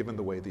 given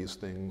the way these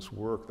things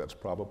work, that's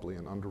probably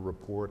an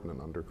underreport and an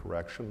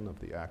undercorrection of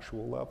the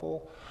actual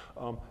level.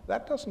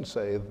 That doesn't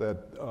say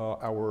that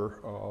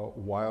our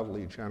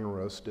wildly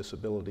generous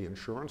disability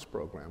insurance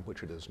program,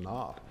 which it is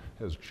not,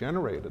 has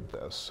generated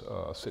this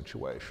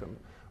situation.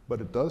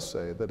 But it does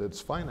say that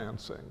it's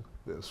financing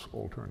this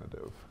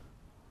alternative.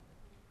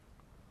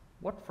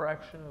 What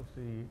fraction of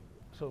the,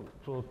 so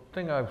the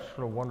thing I was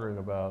sort of wondering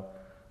about,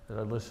 that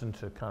I listened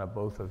to kind of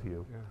both of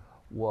you,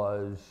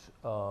 was,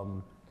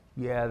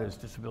 yeah, there's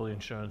disability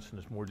insurance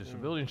and there's more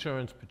disability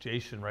insurance, but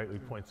Jason rightly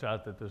points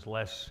out that there's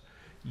less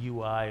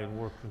UI and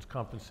workman's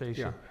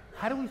compensation. Yeah.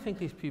 How do we think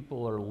these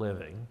people are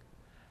living?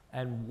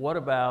 And what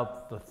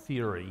about the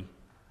theory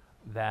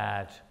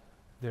that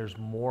there's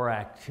more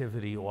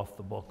activity off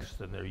the books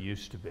than there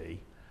used to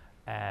be?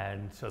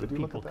 And so the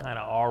people kind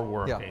of are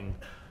working,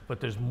 but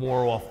there's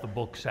more off the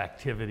books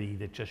activity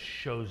that just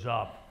shows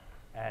up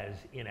as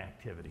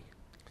inactivity.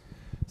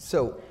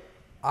 So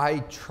I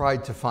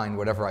tried to find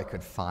whatever I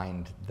could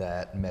find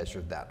that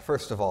measured that.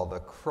 First of all, the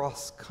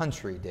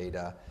cross-country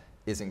data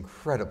is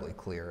incredibly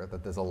clear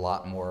that there's a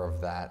lot more of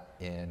that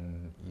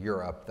in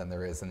Europe than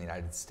there is in the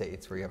United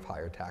States, where you have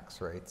higher tax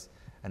rates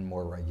and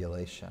more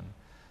regulation.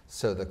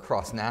 So the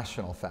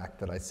cross-national fact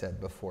that I said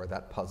before,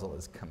 that puzzle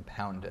is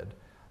compounded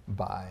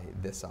by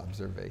this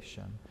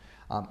observation.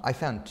 I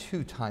found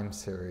 2 time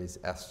series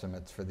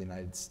estimates for the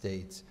United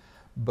States,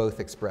 both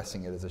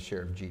expressing it as a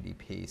share of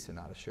GDP, so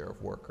not a share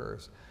of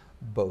workers,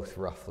 both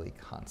roughly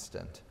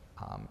constant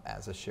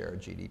as a share of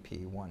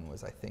GDP. One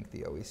was, I think,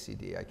 the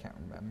OECD. I can't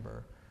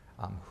remember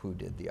who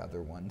did the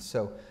other one.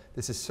 So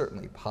this is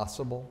certainly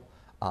possible.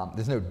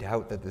 There's no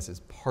doubt that this is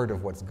part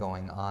of what's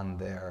going on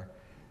there.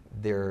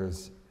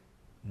 There's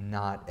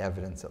not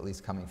evidence, at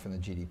least coming from the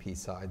GDP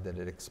side, that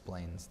it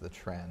explains the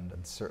trend,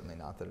 and certainly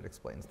not that it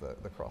explains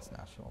the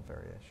cross-national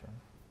variation.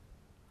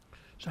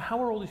 So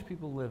how are all these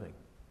people living?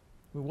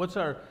 I mean,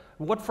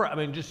 I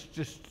mean, just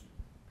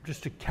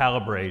to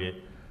calibrate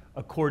it,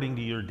 according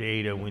to your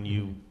data, when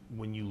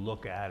you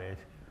look at it,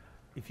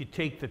 if you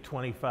take the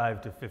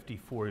 25 to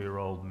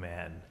 54-year-old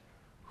men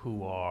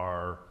who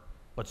are,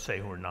 let's say,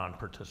 who are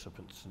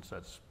non-participants, since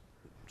that's,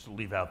 so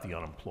leave out the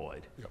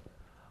unemployed. Yep.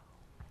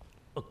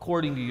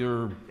 According to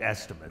your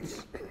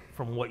estimates,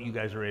 from what you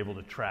guys are able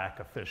to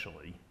track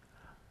officially,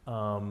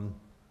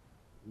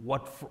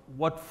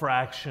 what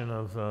fraction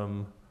of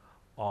them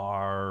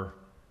are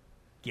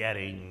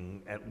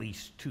getting at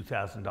least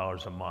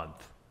 $2,000 a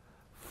month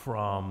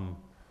from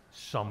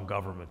some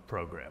government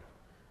program?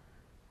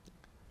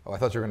 Oh, I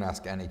thought you were going to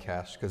ask any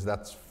cash, because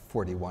that's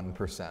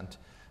 41%.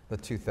 The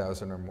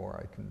 2,000 or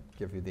more, I can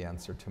give you the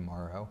answer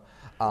tomorrow.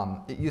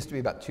 It used to be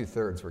about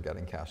 2/3 were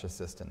getting cash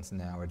assistance.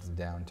 Now it's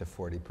down to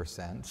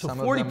 40%. So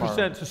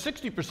 40%, so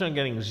 60%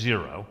 getting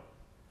zero.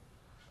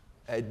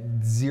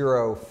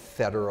 Zero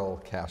federal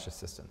cash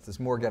assistance. There's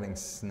more getting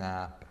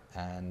SNAP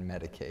and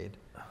Medicaid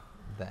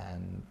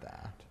than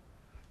that.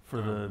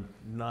 For the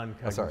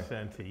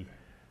non-cognoscenti,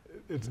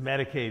 it's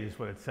Medicaid is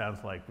what it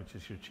sounds like, which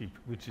is your cheap,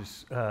 which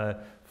is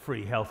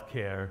free health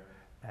care,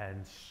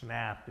 and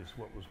SNAP is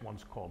what was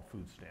once called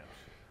food stamps.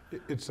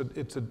 It's a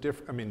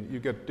different, I mean, you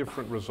get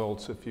different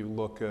results if you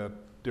look at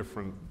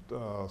different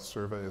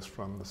surveys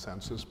from the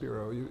Census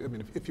Bureau. I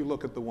mean, if you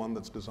look at the one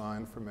that's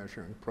designed for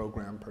measuring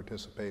program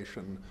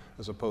participation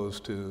as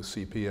opposed to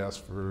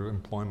CPS for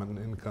employment and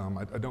income,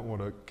 I don't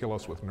want to kill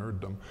us with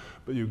nerddom,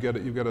 but you get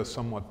a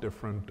somewhat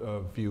different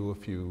view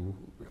if you,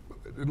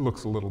 it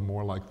looks a little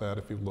more like that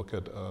if you look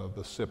at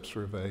the SIP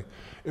survey.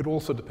 It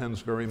also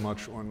depends very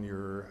much on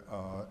your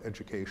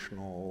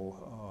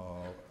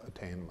educational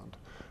attainment.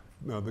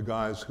 Now, the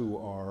guys who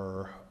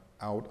are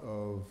out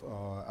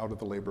of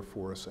the labor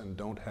force and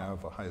don't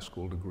have a high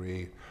school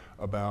degree,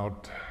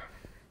 about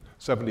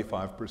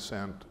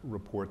 75%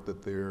 report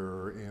that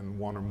they're in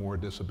one or more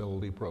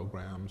disability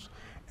programs,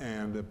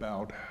 and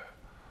about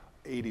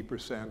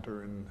 80%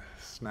 are in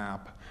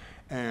SNAP.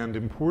 And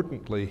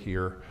importantly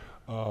here,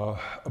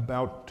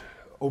 about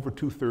over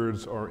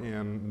 2/3 are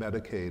in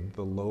Medicaid,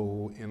 the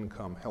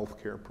low-income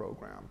healthcare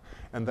program.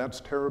 And that's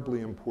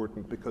terribly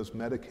important because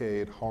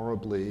Medicaid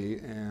horribly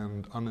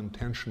and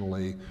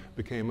unintentionally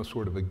became a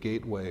sort of a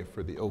gateway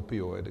for the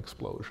opioid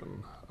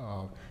explosion.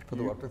 For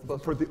the what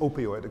explosion? For the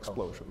opioid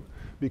explosion.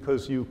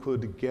 Because you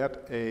could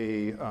get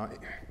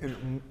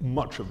in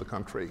much of the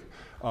country,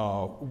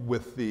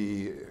 with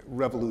the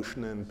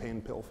revolution in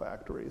pain pill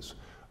factories,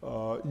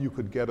 you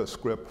could get a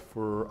script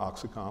for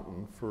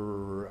OxyContin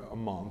for a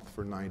month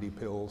for 90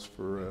 pills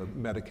for a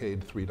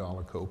Medicaid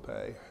 $3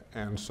 copay.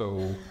 And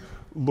so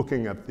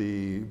looking at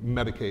the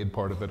Medicaid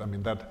part of it, I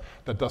mean, that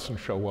doesn't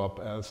show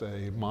up as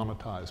a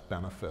monetized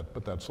benefit,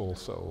 but that's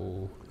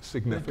also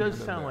significant. It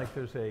does sound like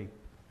there's a, it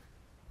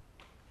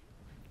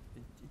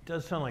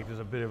does sound like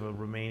there's a bit of a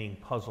remaining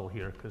puzzle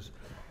here, because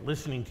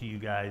listening to you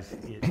guys,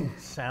 it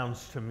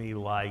sounds to me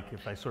like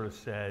if I sort of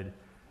said,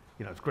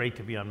 you know, it's great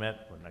to be on well,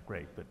 not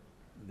great, but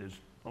there's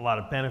a lot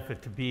of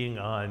benefit to being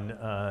on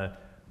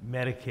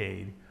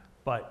Medicaid,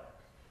 but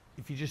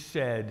if you just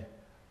said,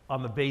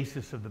 on the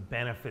basis of the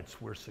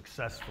benefits we're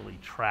successfully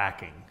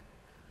tracking,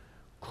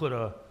 could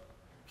a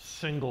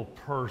single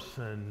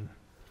person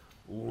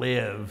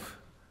live,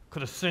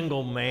 could a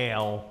single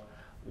male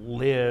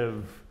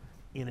live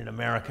in an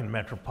American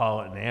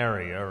metropolitan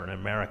area or an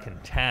American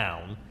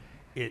town?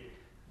 It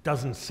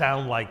doesn't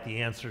sound like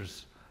the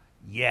answer's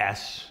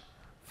yes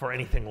for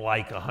anything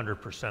like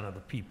 100% of the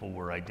people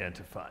we're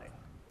identifying.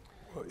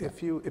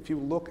 If you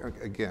look,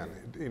 again,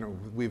 you know,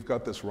 we've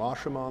got this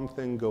Rashomon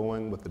thing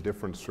going with the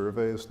different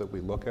surveys that we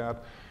look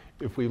at.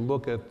 If we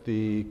look at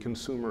the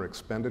consumer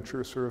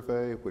expenditure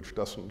survey, which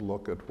doesn't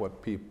look at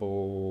what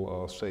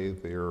people say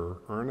they're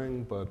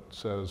earning, but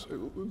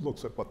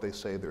looks at what they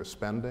say they're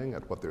spending,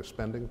 at what their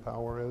spending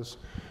power is,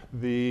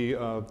 the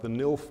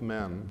NILF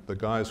men, the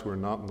guys who are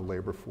not in the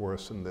labor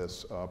force in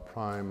this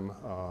prime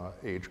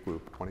age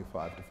group,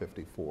 25 to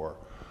 54,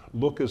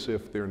 look as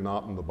if they're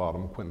not in the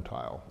bottom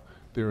quintile.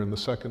 They're in the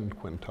second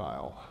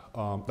quintile.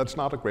 That's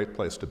not a great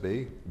place to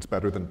be. It's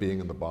better than being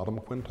in the bottom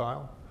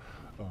quintile.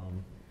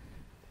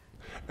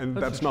 And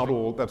that's not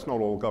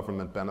all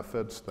government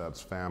benefits.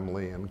 That's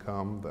family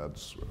income,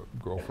 that's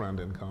girlfriend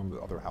income,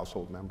 other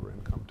household member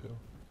income too.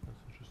 That's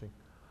interesting.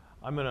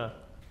 I'm going to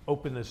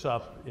open this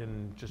up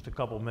in just a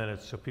couple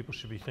minutes, so people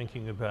should be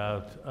thinking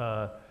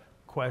about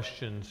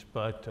questions,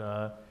 but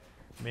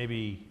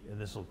maybe,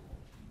 and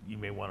you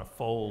may want to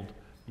fold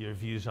your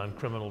views on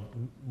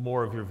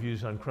more of your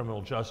views on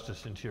criminal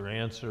justice into your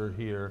answer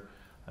here.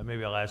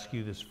 Maybe I'll ask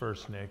you this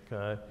first, Nick.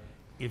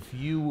 If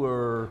you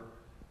were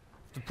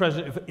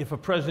if a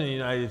president of the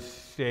United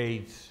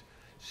States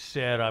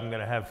said, I'm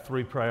going to have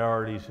 3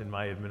 priorities in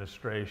my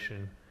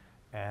administration,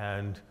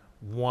 and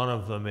one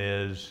of them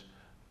is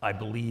I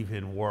believe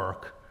in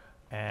work,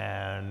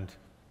 and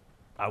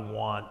I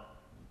want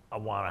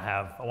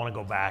to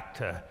go back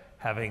to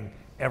having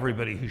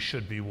everybody who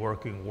should be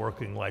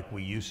working like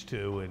we used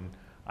to, and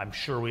I'm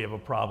sure we have a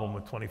problem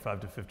with 25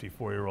 to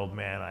 54-year-old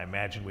men. I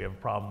imagine we have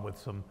a problem with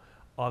some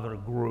other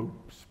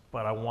groups,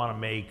 but I want to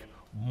make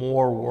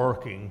more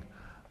working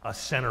a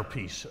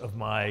centerpiece of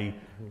my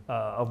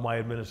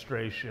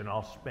administration.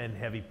 I'll spend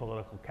heavy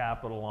political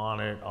capital on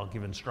it. I'll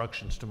give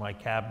instructions to my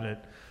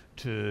cabinet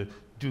to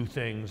do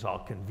things. I'll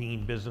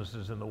convene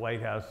businesses in the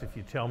White House if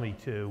you tell me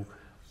to,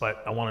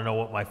 but I want to know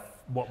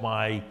what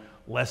my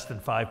less than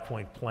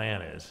 5-point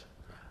plan is.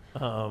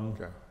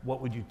 Okay.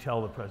 What would you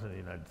tell the President of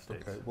the United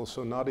States? Okay. Well,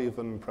 so not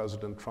even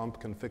President Trump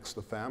can fix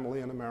the family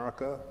in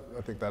America.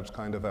 I think that's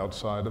kind of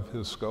outside of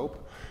his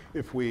scope.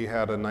 If we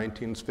had a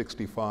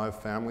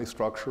 1965 family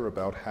structure,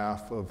 about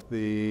half of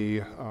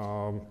the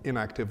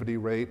inactivity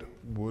rate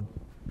would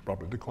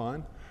probably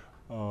decline,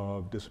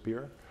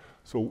 disappear.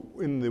 So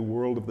in the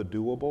world of the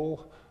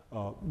doable,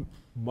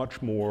 much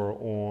more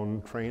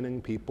on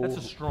training people. That's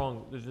a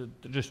strong,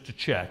 just to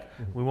check,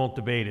 we won't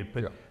debate it,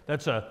 but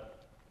yeah.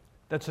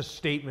 That's a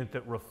statement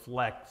that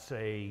reflects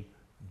a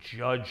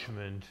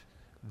judgment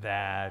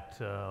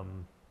that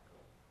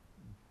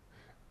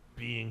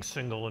being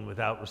single and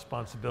without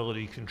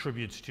responsibility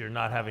contributes to your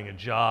not having a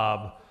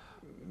job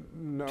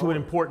to an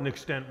important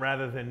extent,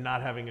 rather than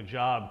not having a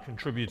job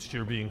contributes to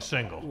your being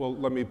single. Well,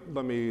 let me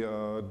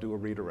do a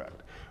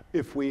redirect.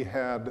 if we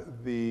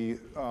had the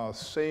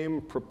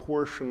same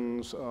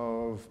proportions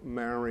of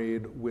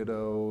married,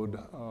 widowed,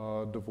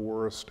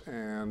 divorced,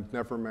 and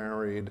never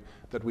married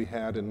that we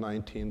had in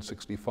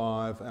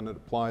 1965, and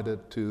applied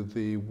it to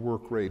the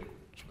work rate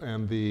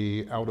and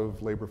the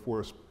out-of-labor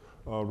force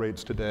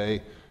rates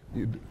today,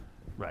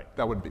 Right.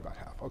 that would be about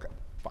half. Okay,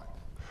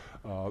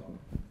 fine.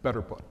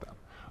 Better put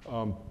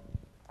then.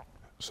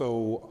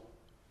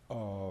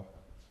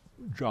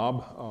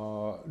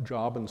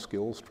 Job and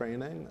skills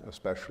training,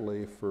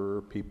 especially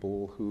for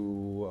people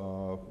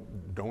who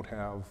don't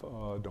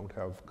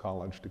have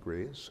college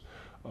degrees.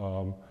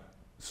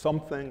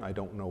 Something, I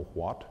don't know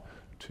what,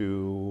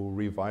 to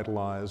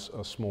revitalize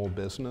a small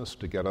business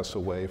to get us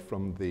away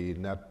from the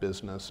net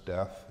business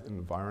death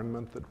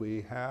environment that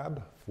we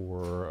had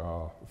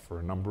for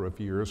a number of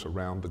years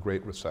around the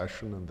Great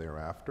Recession and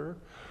thereafter.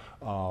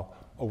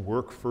 A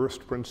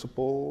work-first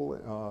principle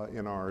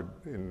in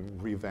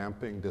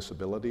revamping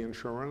disability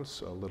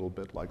insurance, a little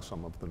bit like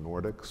some of the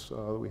Nordics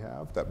we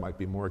have. That might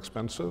be more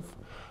expensive.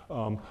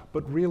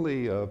 But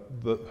really,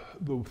 the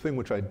thing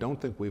which I don't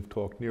think we've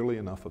talked nearly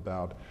enough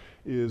about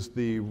is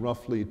the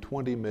roughly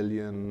 20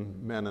 million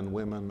men and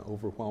women,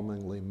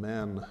 overwhelmingly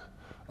men,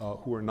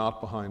 who are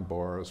not behind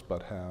bars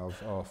but have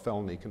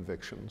felony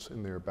convictions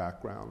in their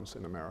backgrounds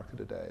in America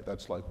today.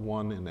 That's like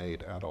 1 in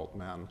 8 adult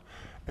men.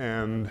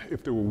 And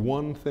if there were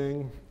one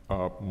thing,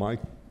 my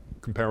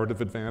comparative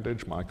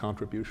advantage, my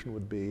contribution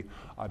would be,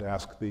 I'd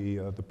ask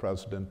the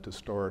president to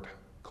start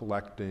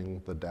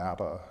collecting the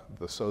data,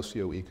 the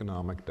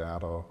socioeconomic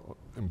data,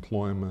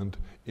 employment,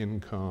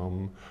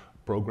 income,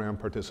 program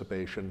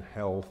participation,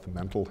 health,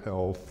 mental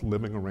health,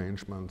 living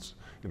arrangements,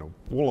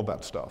 all of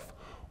that stuff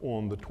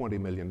on the 20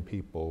 million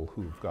people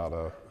who've got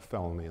a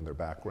felony in their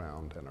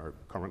background and are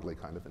currently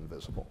kind of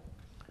invisible.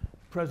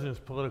 The president's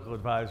political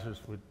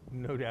advisors would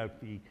no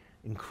doubt be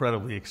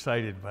incredibly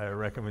excited by a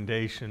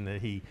recommendation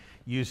that he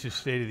use his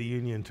State of the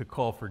Union to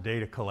call for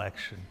data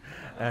collection,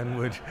 and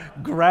would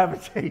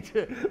gravitate,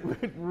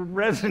 would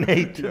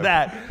resonate to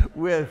that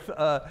with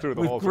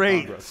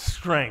great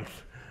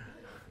strength.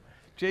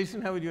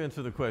 Jason, how would you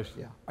answer the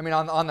question? Yeah, I mean,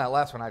 on that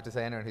last one, I have to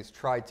say, anyone who's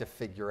tried to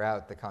figure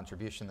out the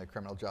contribution that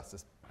criminal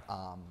justice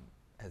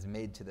has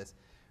made to this,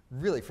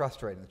 really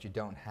frustrating that you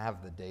don't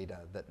have the data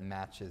that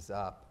matches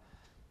up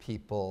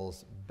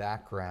people's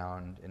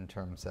background in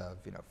terms of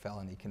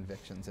felony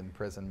convictions,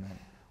 imprisonment,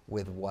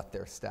 with what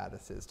their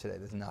status is today.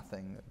 There's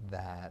nothing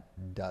that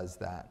does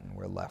that, and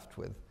we're left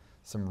with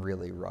some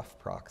really rough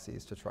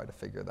proxies to try to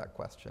figure that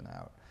question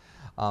out.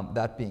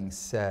 That being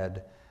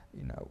said,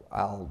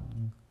 I'll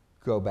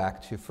go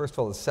back to, first of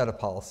all, the set of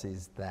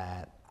policies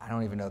that I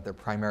don't even know if they're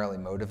primarily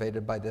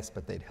motivated by this,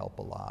 but they'd help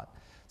a lot.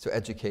 So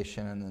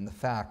education, and then the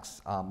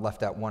facts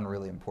left out one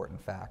really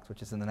important fact,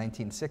 which is in the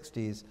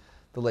 1960s,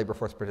 the labor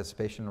force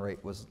participation rate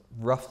was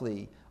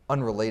roughly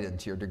unrelated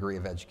to your degree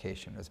of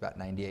education. It was about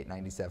 98,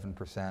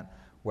 97%,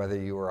 whether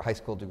you were a high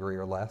school degree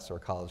or less or a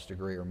college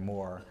degree or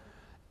more.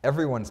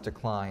 Everyone's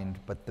declined,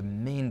 but the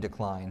main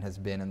decline has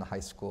been in the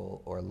high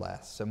school or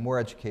less. So more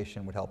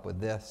education would help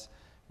with this,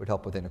 would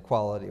help with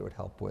inequality, it would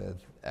help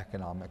with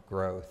economic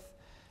growth,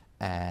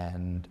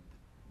 and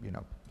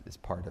is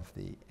part of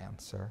the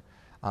answer.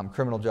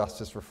 Criminal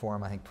justice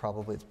reform, I think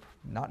probably it's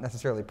not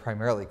necessarily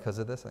primarily because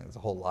of this. I think there's a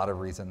whole lot of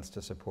reasons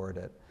to support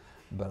it,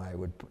 but I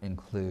would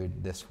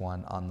include this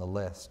one on the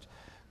list.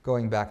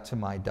 Going back to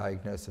my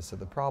diagnosis of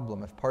the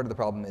problem, if part of the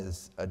problem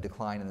is a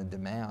decline in the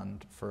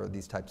demand for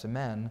these types of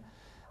men,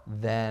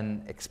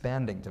 then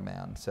expanding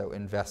demand, so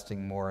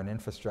investing more in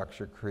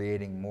infrastructure,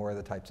 creating more of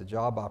the types of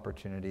job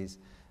opportunities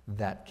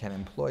that can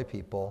employ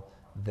people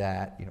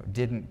that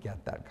didn't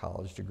get that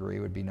college degree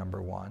would be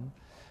number one.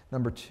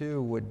 Number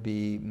two would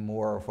be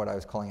more of what I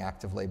was calling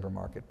active labor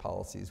market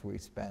policies. We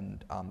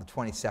spend the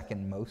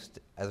 22nd most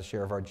as a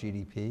share of our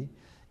GDP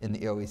in the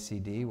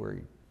OECD,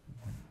 where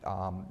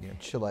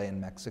Chile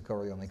and Mexico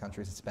are the only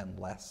countries that spend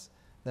less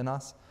than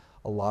us.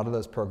 A lot of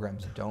those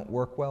programs don't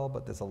work well,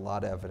 but there's a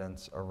lot of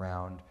evidence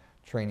around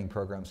training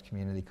programs,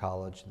 community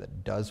college,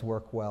 that does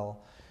work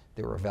well.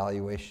 There were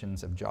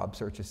evaluations of job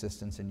search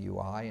assistance in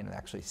UI, and it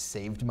actually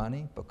saved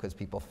money because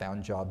people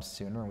found jobs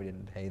sooner and we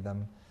didn't pay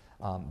them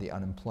the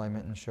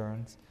unemployment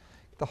insurance.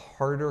 The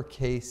harder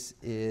case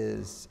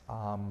is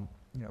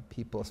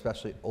people,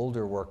 especially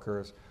older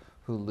workers,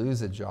 who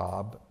lose a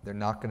job. They're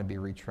not going to be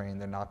retrained.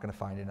 They're not going to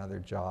find another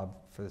job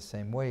for the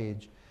same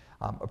wage.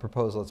 A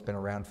proposal that's been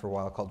around for a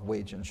while called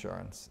wage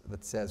insurance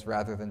that says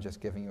rather than just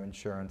giving you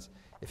insurance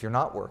if you're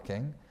not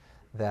working,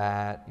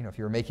 that if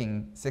you're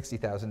making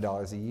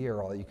 $60,000 a year,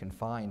 all you can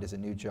find is a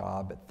new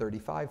job at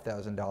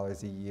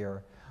 $35,000 a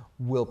year.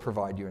 Will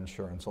provide you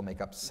insurance, will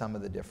make up some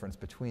of the difference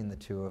between the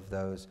two of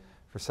those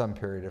for some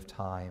period of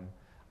time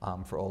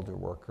for older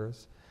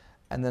workers.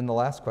 And then the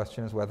last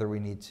question is whether we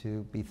need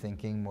to be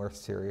thinking more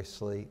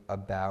seriously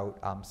about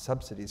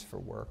subsidies for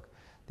work.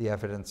 The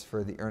evidence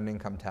for the earned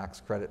income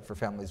tax credit for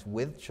families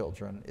with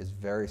children is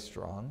very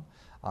strong.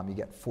 You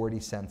get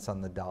 40 cents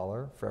on the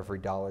dollar for every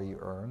dollar you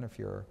earn if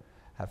you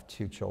have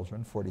 2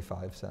 children,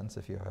 45 cents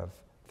if you have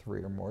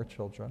 3 or more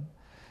children.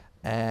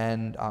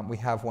 And we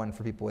have one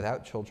for people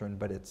without children,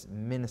 but it's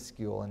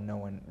minuscule and no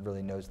one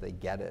really knows they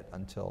get it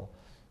until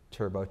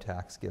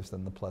TurboTax gives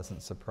them the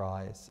pleasant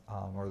surprise,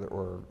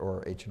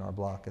 or H&R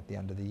Block at the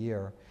end of the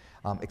year.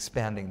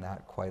 Expanding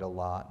that quite a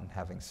lot and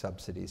having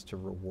subsidies to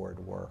reward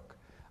work,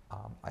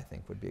 I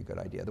think would be a good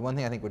idea. The one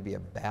thing I think would be a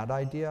bad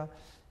idea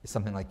is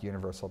something like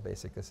Universal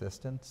Basic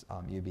Assistance,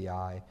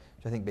 UBI,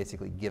 which I think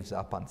basically gives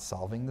up on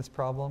solving this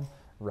problem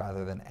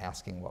rather than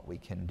asking what we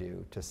can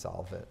do to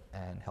solve it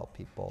and help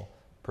people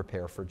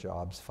prepare for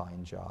jobs,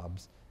 find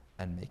jobs,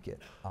 and make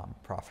it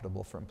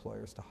profitable for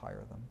employers to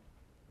hire them.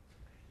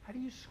 How do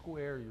you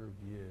square your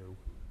view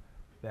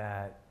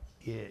that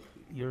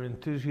your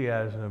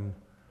enthusiasm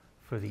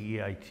for the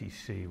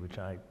EITC, which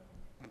I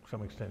to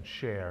some extent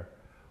share,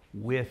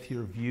 with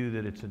your view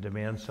that it's a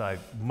demand side,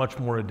 much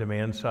more a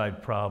demand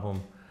side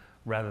problem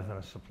rather than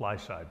a supply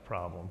side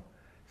problem,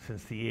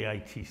 since the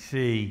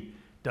EITC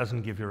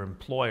doesn't give your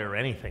employer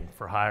anything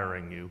for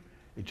hiring you,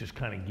 it just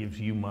kind of gives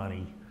you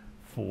money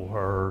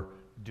for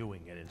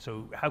doing it. And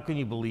so how can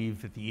you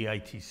believe that the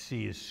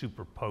EITC is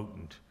super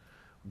potent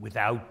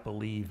without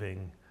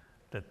believing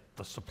that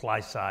the supply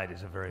side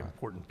is a very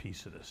important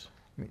piece of this?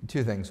 I mean,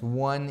 two things.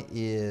 One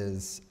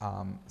is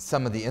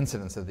some of the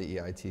incidence of the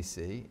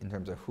EITC in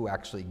terms of who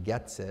actually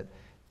gets it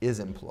is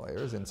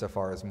employers.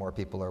 Insofar as more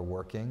people are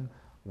working,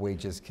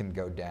 wages can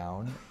go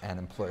down and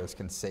employers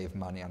can save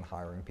money on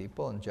hiring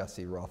people. And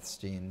Jesse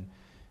Rothstein,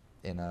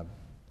 in a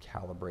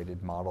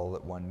calibrated model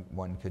that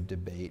one could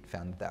debate,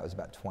 found that was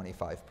about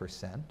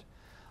 25%.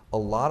 A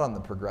lot on the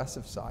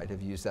progressive side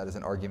have used that as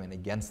an argument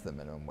against the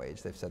minimum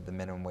wage. They've said the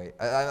minimum wage,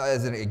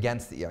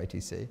 against the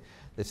EITC.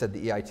 They've said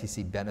the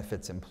EITC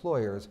benefits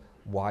employers.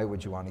 Why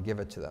would you want to give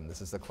it to them?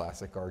 This is the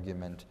classic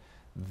argument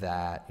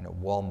that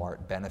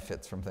Walmart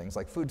benefits from things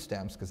like food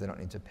stamps because they don't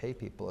need to pay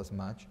people as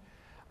much.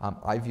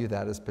 I view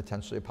that as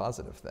potentially a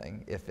positive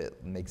thing if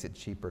it makes it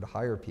cheaper to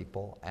hire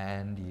people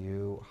and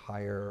you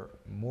hire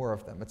more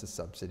of them. It's a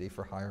subsidy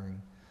for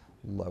hiring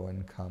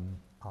low-income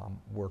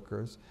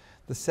workers.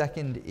 The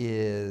second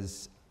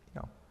is,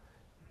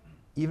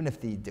 even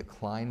if the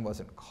decline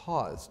wasn't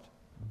caused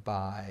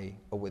by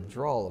a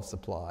withdrawal of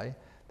supply,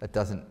 that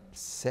doesn't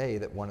say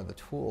that one of the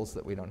tools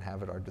that we don't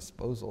have at our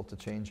disposal to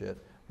change it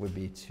would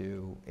be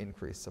to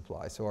increase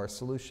supply. So our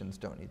solutions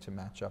don't need to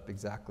match up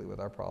exactly with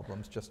our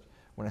problems, just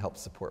want to help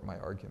support my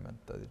argument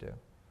that they do.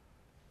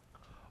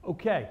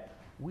 Okay,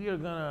 we are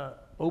going to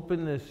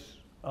open this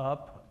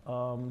up.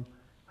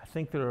 I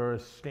think there are a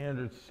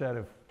standard set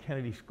of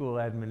Kennedy School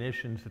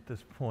admonitions at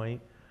this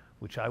point,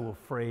 which I will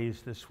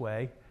phrase this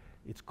way.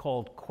 It's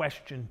called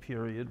question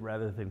period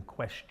rather than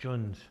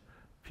questions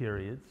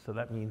period. So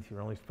that means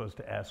you're only supposed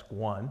to ask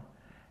one.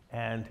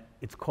 And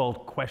it's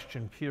called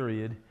question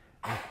period,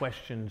 and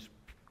questions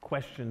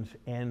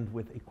end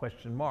with a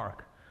question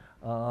mark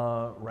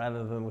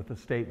rather than with a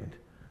statement.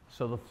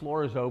 So the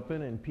floor is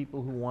open, and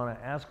people who want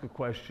to ask a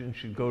question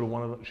should go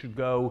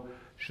to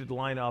should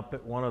line up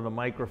at one of the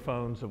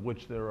microphones, of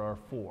which there are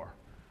 4.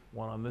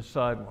 One on this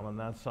side, one on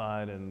that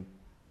side, and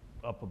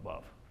up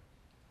above.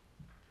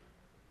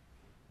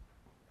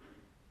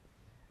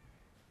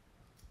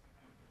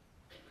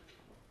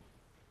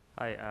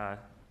 Hi,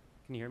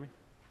 can you hear me?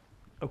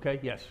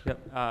 Okay, yes.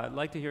 Yep. I'd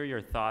like to hear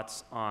your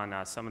thoughts on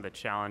some of the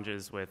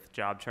challenges with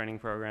job training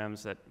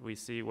programs that we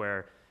see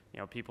where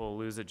people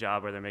lose a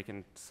job where they're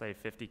making, say,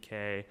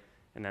 $50K,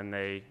 and then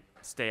they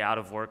stay out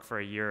of work for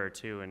a year or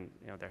two, and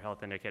their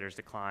health indicators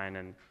decline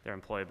and their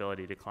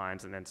employability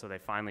declines, and then so they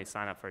finally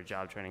sign up for a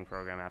job training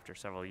program after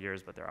several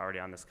years, but they're already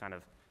on this kind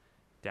of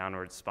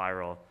downward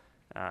spiral.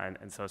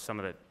 And so some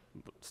of the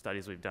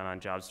studies we've done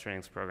on jobs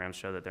training programs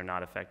show that they're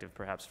not effective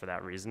perhaps for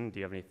that reason. Do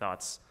you have any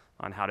thoughts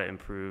on how to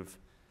improve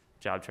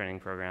job training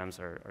programs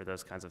or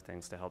those kinds of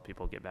things to help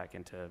people get back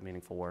into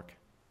meaningful work?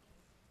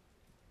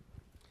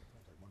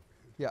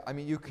 Yeah, I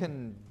mean, you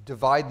can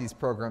divide these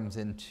programs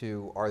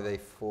into, are they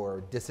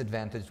for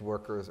disadvantaged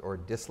workers or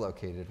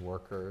dislocated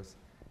workers,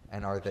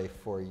 and are they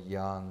for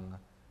young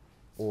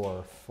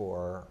or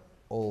for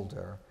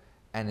older?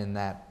 And in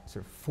that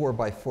sort of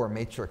 4x4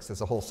 matrix,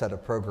 there's a whole set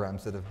of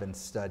programs that have been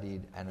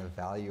studied and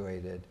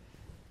evaluated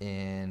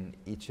in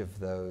each of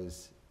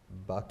those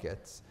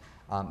buckets.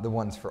 The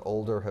ones for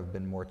older have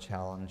been more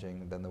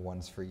challenging than the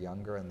ones for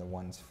younger, and the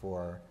ones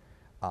for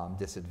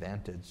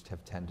disadvantaged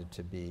have tended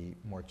to be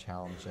more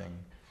challenging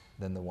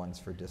than the ones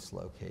for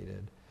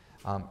dislocated.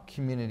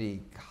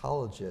 Community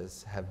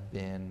colleges have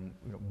been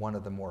one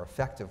of the more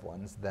effective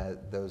ones.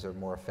 That those are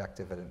more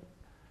effective at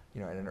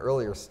an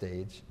earlier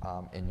stage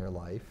in your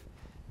life,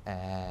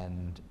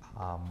 and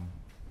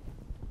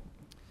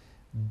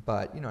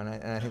but and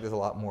I think there's a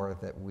lot more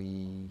that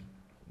we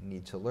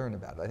need to learn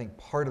about it. I think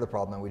part of the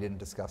problem, and we didn't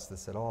discuss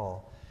this at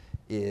all,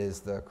 is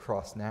the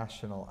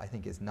cross-national, I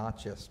think, is not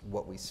just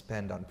what we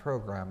spend on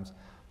programs,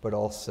 but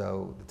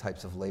also the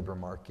types of labor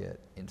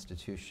market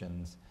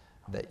institutions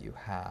that you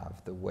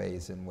have, the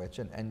ways in which,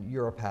 and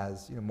Europe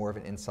has more of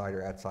an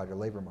insider-outsider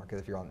labor market.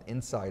 If you're on the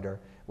insider,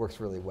 it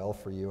works really well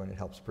for you, and it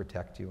helps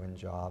protect you in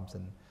jobs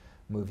and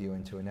move you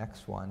into a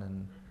next one.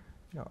 And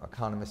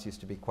economists used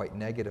to be quite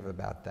negative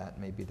about that.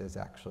 Maybe there's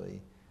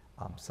actually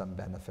some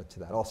benefit to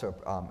that. Also,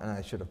 and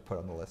I should have put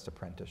on the list,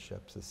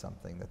 apprenticeships is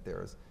something that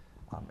there's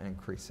an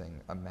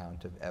increasing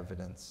amount of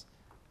evidence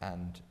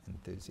and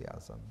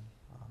enthusiasm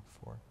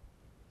for.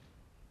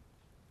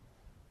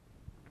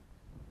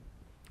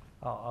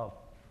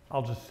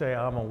 I'll just say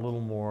I'm a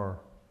little more,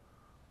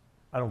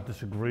 I don't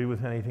disagree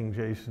with anything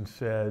Jason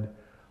said,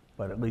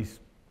 but at least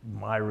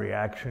my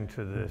reaction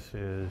to this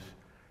is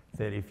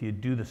that if you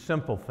do the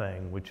simple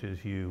thing, which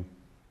is you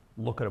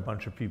look at a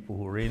bunch of people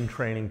who are in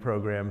training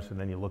programs and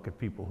then you look at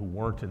people who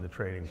weren't in the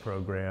training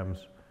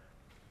programs,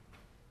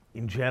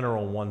 in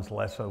general, one's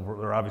less there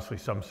are obviously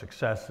some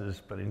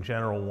successes, but in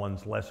general,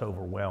 one's less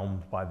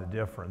overwhelmed by the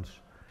difference.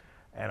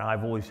 And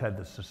I've always had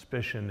the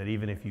suspicion that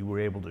even if you were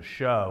able to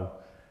show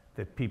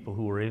that people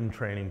who were in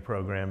training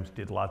programs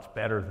did lots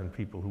better than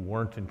people who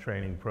weren't in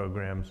training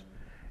programs,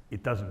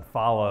 it doesn't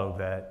follow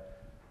that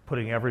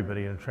putting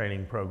everybody in a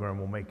training program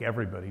will make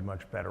everybody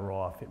much better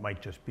off. It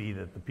might just be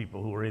that the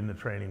people who are in the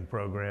training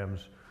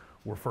programs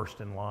were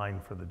first in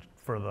line for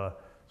the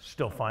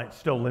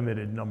still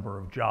limited number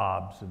of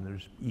jobs, and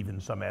there's even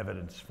some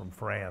evidence from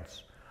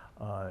France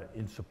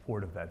in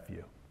support of that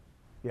view.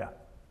 Yeah.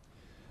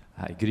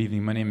 Hi, good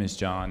evening. My name is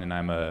John, and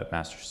I'm a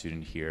master's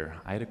student here.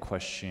 I had a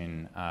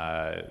question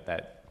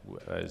that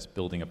was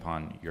building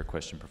upon your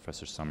question,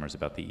 Professor Summers,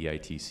 about the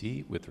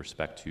EITC with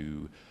respect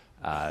to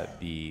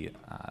the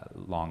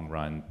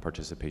long-run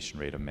participation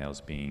rate of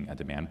males being a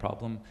demand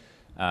problem.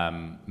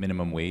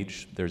 Minimum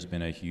wage, there's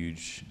been a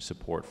huge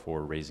support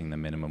for raising the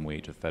minimum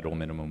wage, the federal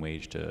minimum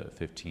wage, to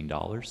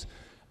 $15.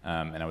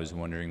 And I was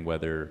wondering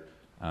whether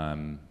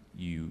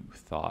you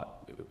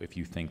thought, if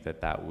you think that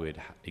that would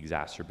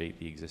exacerbate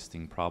the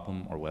existing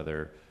problem, or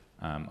whether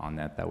on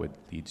that would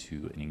lead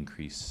to an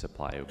increased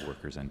supply of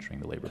workers entering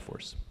the labor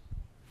force.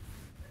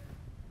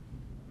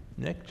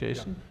 Nick,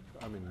 Jason?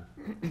 Yeah, I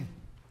mean,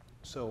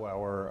 so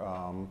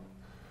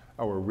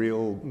our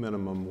real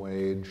minimum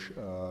wage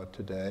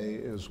today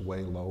is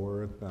way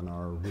lower than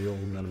our real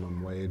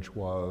minimum wage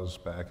was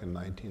back in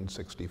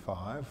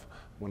 1965,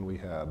 when we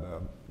had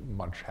a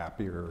much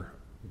happier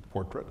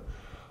portrait.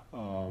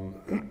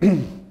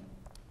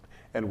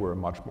 And we're a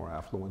much more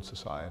affluent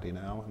society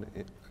now,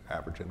 and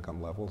average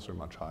income levels are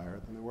much higher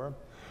than they were.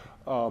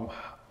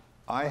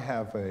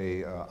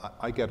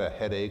 I get a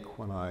headache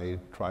when I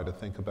try to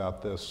think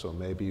about this, so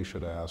maybe you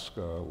should ask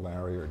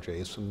Larry or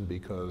Jason,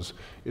 because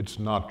it's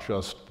not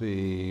just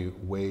the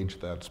wage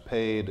that's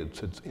paid,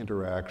 it's its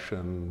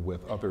interaction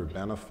with other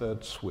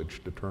benefits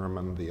which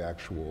determine the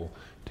actual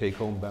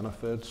take-home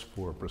benefits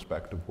for a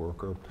prospective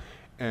worker.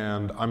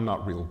 And I'm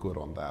not real good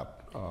on that.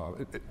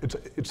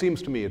 It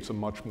seems to me it's a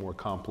much more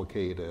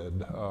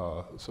complicated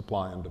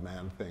supply and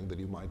demand thing than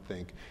you might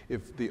think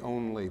if the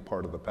only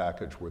part of the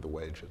package were the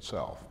wage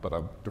itself. But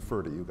I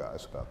defer to you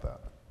guys about that.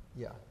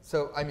 Yeah,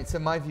 so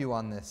my view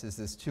on this is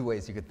there's two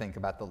ways you could think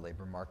about the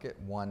labor market.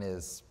 One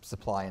is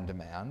supply and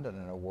demand,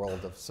 and in a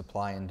world of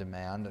supply and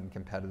demand and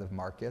competitive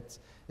markets,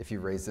 if you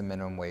raise the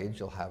minimum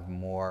wage, you'll have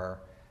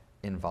more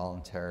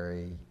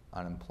involuntary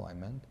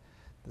unemployment.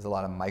 There's a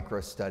lot of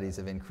micro studies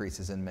of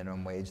increases in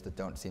minimum wage that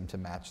don't seem to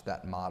match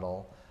that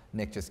model.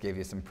 Nick just gave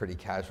you some pretty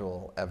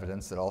casual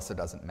evidence that also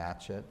doesn't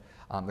match it.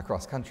 The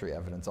cross-country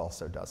evidence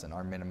also doesn't.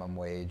 Our minimum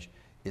wage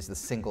is the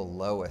single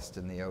lowest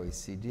in the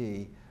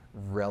OECD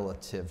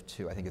relative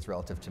to, I think it's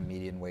relative to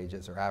median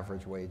wages or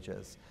average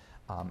wages.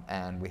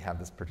 And we have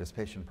this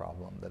participation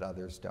problem that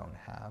others don't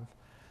have.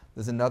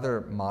 There's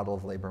another model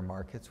of labor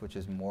markets, which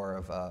is more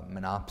of a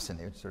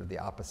monopsony, which is sort of the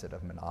opposite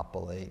of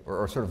monopoly,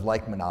 or sort of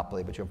like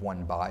monopoly, but you have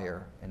one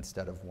buyer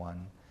instead of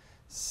one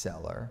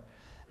seller.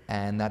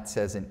 And that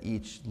says in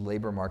each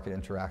labor market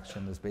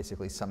interaction, there's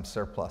basically some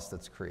surplus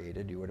that's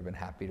created. You would have been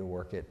happy to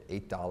work at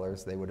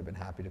 $8. They would have been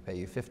happy to pay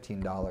you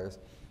 $15.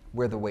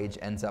 Where the wage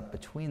ends up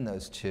between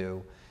those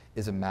two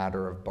is a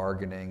matter of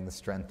bargaining, the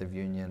strength of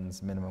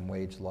unions, minimum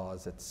wage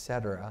laws, et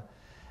cetera.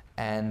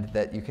 And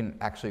that you can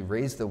actually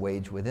raise the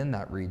wage within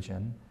that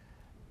region.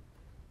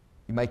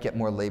 You might get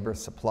more labor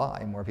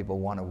supply, more people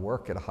want to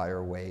work at a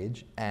higher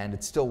wage, and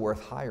it's still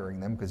worth hiring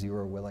them because you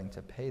are willing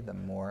to pay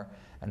them more.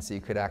 And so you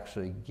could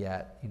actually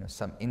get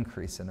some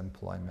increase in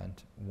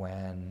employment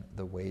when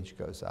the wage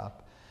goes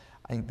up.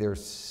 I think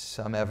there's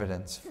some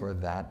evidence for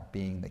that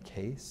being the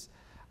case.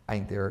 I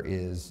think there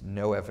is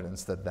no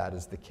evidence that that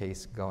is the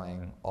case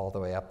going all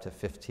the way up to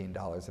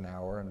 $15 an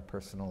hour, and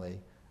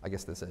personally, I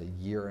guess there's a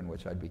year in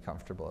which I'd be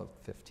comfortable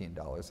at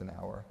 $15 an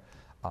hour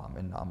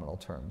in nominal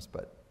terms,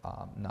 but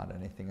not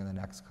anything in the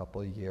next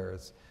couple of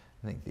years.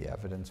 I think the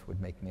evidence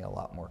would make me a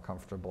lot more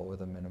comfortable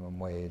with a minimum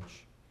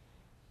wage,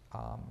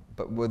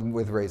 but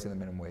with raising the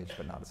minimum wage,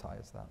 but not as high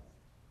as that.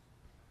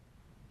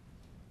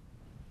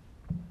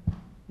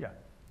 Yeah.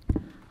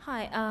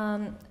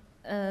 Hi.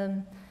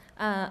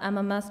 I'm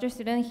a master's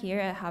student here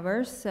at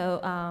Harvard,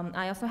 so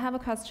I also have a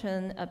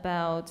question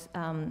about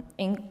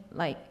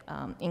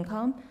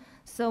income.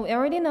 So we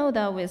already know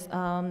that with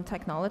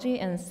technology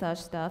and such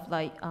stuff,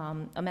 like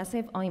a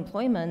massive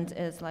unemployment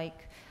is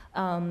like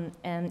an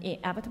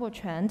inevitable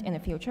trend in the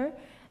future.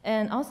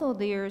 And also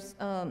there's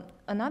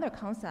another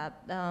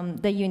concept,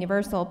 the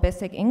universal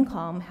basic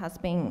income has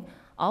been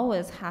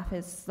always have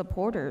its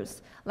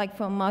supporters, like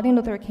from Martin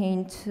Luther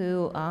King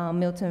to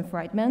Milton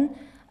Friedman,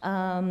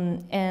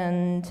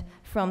 and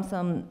from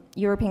some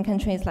European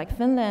countries like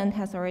Finland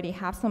has already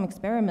have some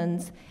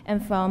experiments,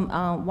 and from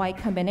Y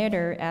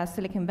Combinator at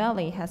Silicon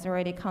Valley has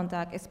already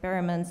conduct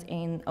experiments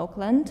in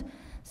Oakland.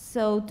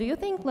 So do you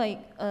think like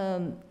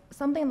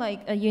something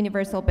like a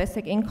universal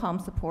basic income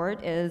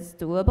support is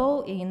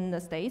doable in the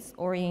States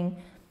or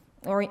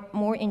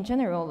more in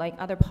general, like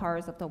other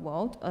parts of the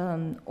world,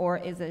 or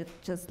is it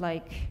just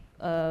like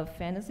a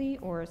fantasy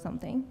or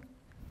something?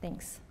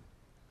 Thanks.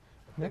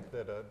 I think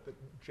that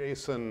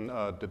Jason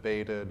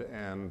debated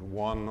and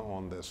won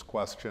on this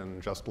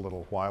question just a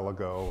little while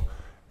ago,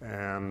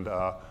 and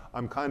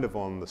I'm kind of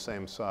on the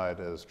same side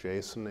as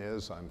Jason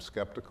is. I'm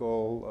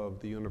skeptical of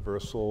the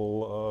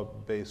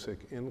universal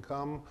basic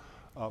income,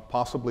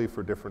 possibly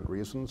for different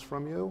reasons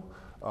from you.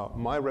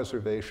 My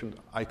reservation,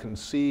 I can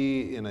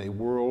see in a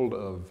world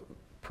of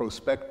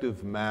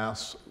prospective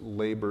mass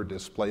labor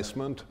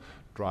displacement,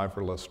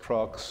 driverless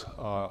trucks,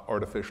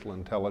 artificial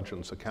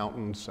intelligence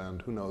accountants,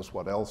 and who knows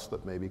what else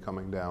that may be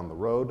coming down the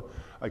road.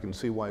 I can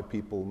see why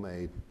people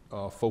may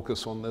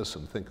focus on this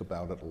and think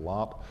about it a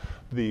lot.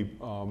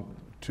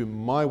 To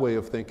my way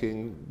of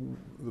thinking,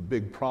 the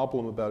big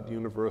problem about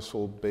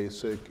universal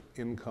basic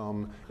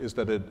income is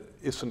that it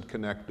isn't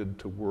connected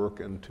to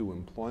work and to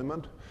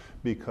employment,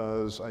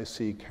 because I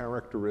see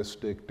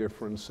characteristic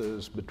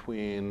differences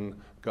between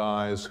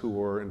guys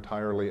who are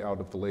entirely out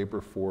of the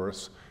labor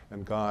force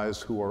and guys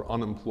who are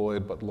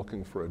unemployed but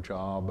looking for a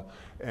job.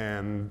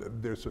 And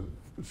there's a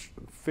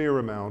fair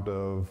amount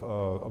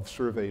of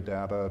survey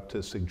data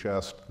to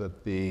suggest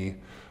that the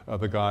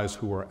guys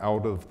who are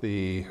out of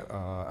the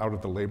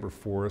labor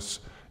force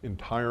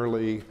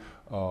entirely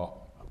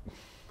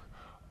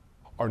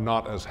are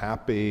not as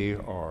happy,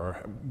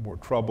 are more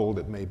troubled.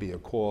 It may be a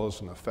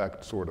cause and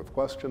effect sort of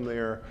question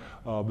there.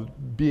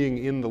 Being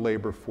in the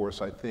labor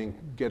force, I think,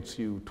 gets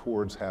you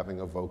towards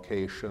having a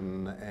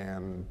vocation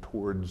and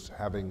towards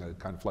having a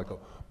kind of like a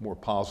more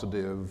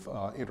positive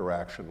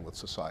interaction with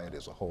society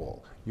as a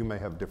whole. You may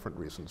have different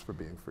reasons for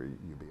being for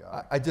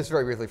UBI. I just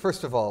very briefly,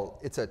 first of all,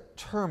 it's a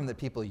term that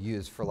people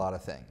use for a lot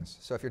of things.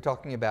 So if you're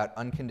talking about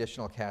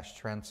unconditional cash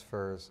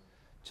transfers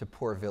to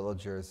poor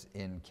villagers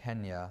in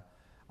Kenya,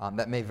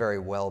 that may very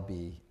well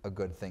be a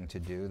good thing to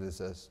do.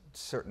 There's a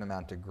certain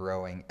amount of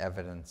growing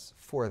evidence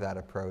for that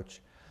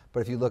approach.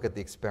 But if you look at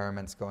the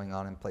experiments going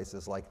on in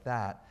places like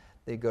that,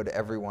 they go to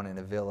everyone in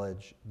a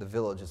village. The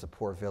village is a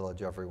poor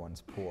village,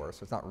 everyone's poor,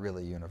 so it's not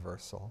really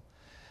universal.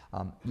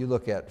 You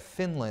look at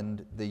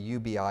Finland, the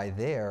UBI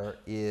there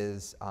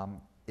is,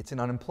 it's an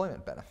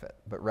unemployment benefit,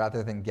 but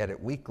rather than get it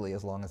weekly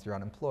as long as you're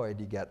unemployed,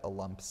 you get a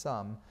lump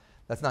sum.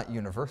 That's not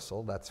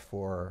universal, that's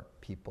for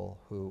people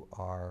who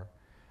are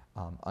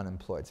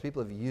unemployed. So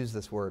people have used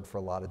this word for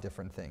a lot of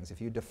different things.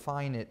 If you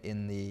define it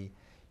in the,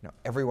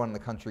 everyone in the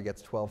country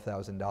gets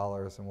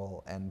 $12,000 and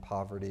will end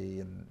poverty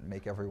and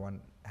make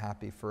everyone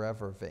happy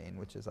forever vein,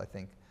 which is, I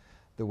think,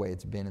 the way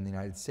it's been in the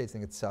United States. I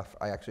think it's tough.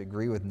 I actually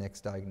agree with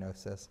Nick's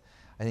diagnosis.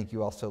 I think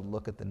you also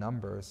look at the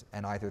numbers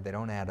and either they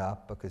don't add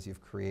up because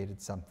you've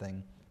created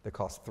something that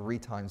costs 3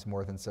 times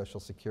more than Social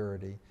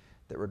Security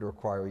that would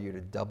require you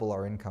to double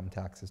our income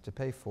taxes to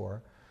pay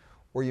for,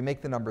 or you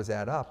make the numbers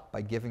add up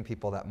by giving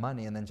people that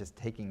money and then just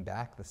taking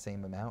back the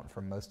same amount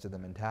from most of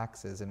them in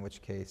taxes, in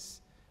which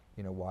case,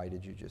 why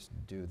did you just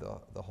do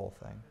the whole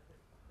thing?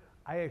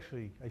 I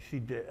see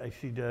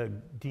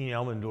Dean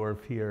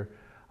Elmendorf here.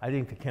 I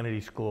think the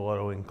Kennedy School ought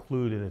to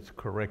include in its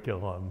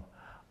curriculum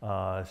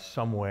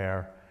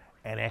somewhere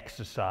an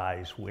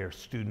exercise where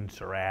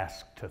students are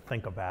asked to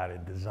think about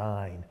and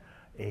design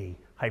a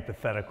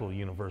hypothetical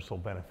universal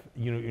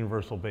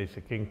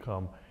basic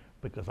income,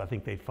 because I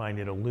think they find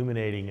it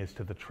illuminating as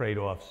to the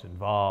trade-offs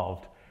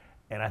involved.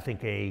 And I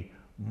think a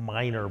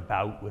minor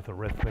bout with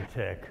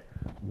arithmetic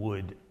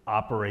would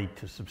operate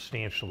to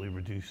substantially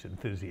reduce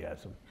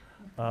enthusiasm.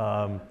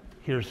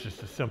 Here's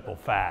just a simple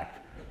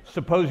fact.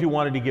 Suppose you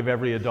wanted to give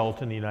every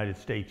adult in the United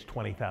States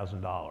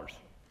 $20,000.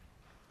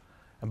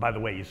 And by the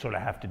way, you sort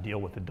of have to deal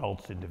with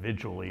adults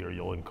individually, or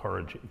you'll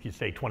encourage, if you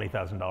say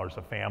 $20,000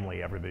 a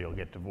family, everybody will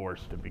get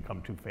divorced and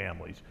become 2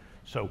 families.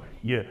 So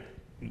you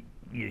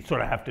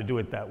sort of have to do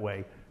it that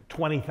way.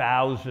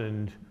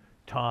 20,000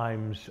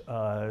 times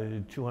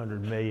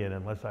 200 million,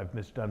 unless I've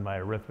misdone my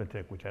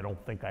arithmetic, which I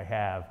don't think I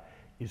have,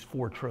 is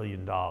 $4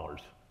 trillion.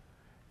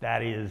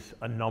 That is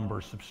a number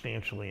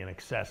substantially in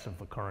excess of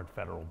the current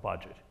federal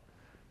budget.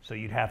 So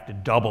you'd have to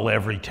double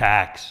every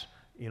tax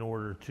in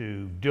order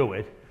to do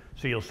it.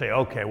 So you'll say,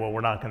 okay, well,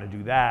 we're not going to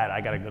do that.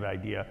 I got a good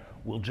idea.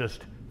 We'll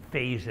just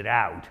phase it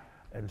out.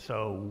 And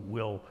so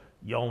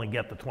you only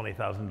get the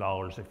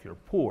 $20,000 if you're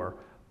poor.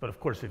 But of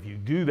course, if you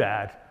do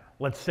that,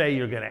 let's say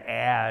you're going to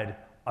add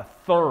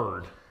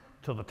 1/3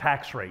 to the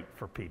tax rate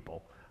for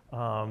people.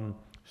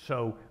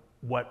 So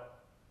what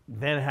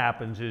then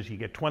happens is you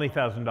get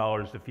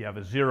 $20,000 if you have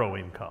a 0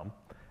 income,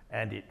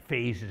 and it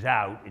phases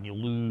out, and you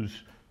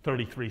lose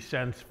 33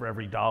 cents for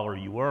every dollar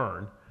you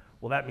earn.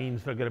 well, that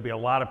means there are going to be a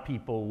lot of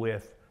people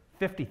with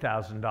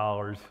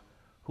 $50,000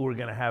 who are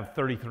going to have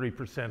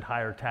 33%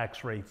 higher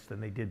tax rates than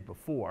they did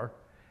before.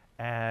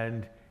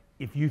 And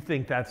if you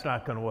think that's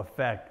not going to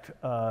affect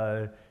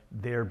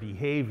their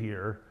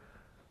behavior,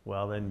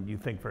 well, then you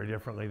think very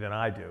differently than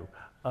I do.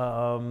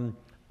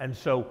 And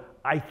so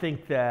I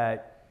think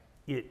that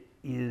I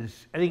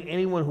think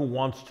anyone who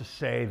wants to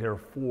say they're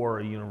for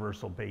a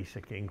universal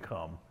basic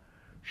income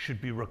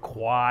should be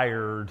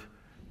required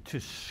to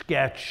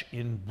sketch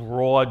in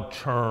broad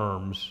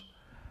terms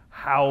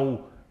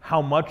how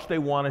much they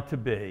want it to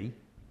be,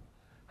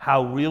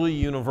 how really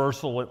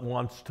universal it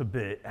wants to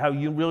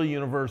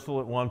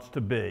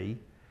be,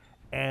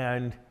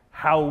 and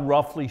how,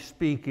 roughly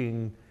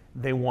speaking,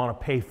 they want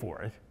to pay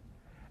for it.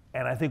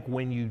 And I think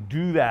when you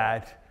do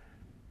that,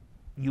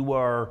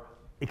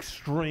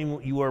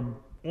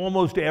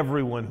 almost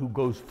everyone who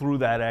goes through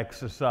that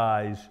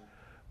exercise,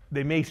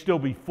 they may still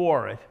be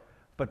for it,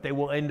 but they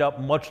will end up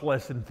much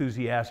less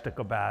enthusiastic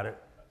about it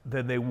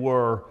than they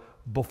were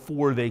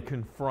before they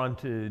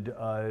confronted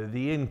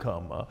the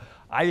income.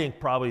 I think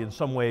probably in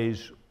some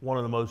ways one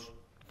of the most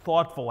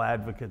thoughtful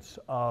advocates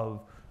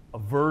of a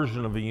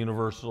version of a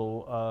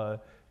universal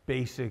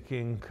basic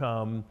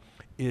income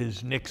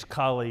is Nick's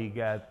colleague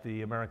at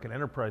the American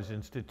Enterprise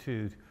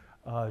Institute,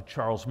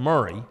 Charles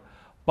Murray.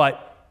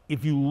 But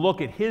if you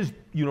look at his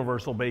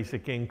universal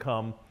basic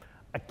income,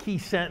 a key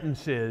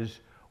sentence is,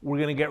 we're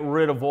going to get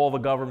rid of all the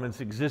government's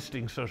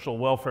existing social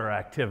welfare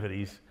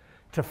activities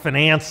to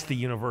finance the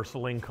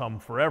universal income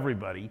for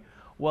everybody.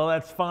 Well,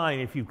 that's fine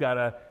if you've got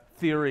a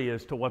theory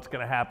as to what's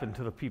going to happen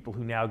to the people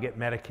who now get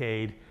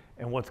Medicaid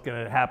and what's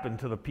going to happen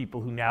to the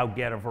people who now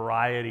get a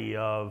variety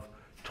of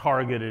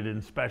targeted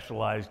and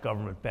specialized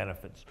government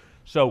benefits.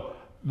 So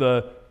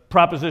the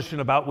proposition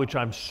about which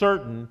I'm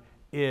certain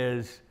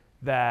is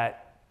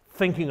that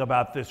thinking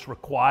about this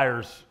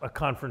requires a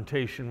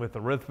confrontation with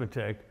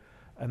arithmetic,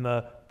 and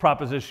the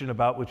proposition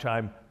about which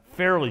I'm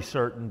fairly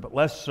certain but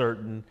less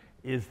certain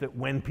is that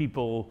when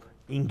people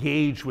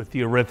engage with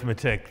the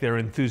arithmetic, their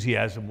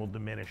enthusiasm will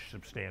diminish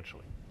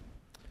substantially.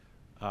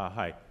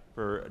 Hi.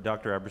 For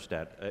Dr.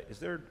 Eberstadt, is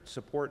there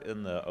support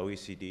in the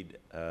OECD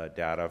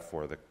data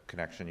for the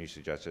connection you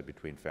suggested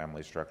between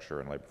family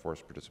structure and labor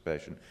force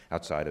participation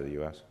outside of the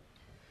U.S.?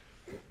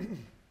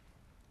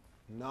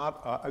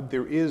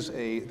 There is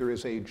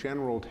a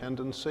general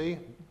tendency,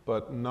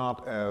 but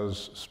not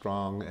as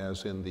strong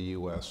as in the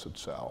U.S.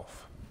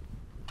 itself.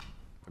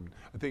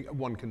 I think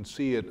one can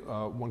see it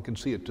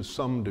to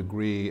some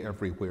degree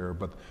everywhere,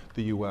 but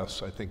the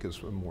U.S. I think is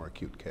a more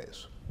acute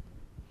case.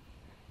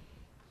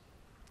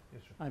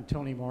 I'm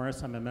Tony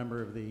Morris. I'm a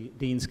member of the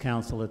Dean's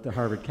Council at the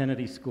Harvard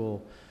Kennedy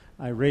School.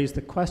 I raised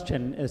the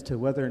question as to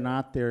whether or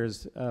not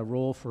there's a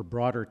role for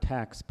broader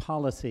tax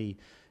policy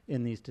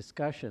in these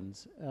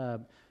discussions.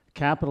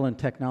 Capital and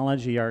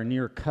technology are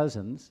near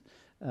cousins.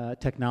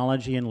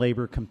 Technology and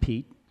labor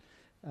compete.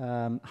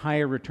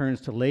 Higher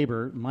returns to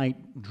labor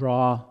might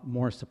draw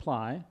more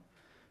supply.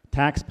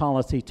 Tax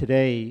policy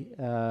today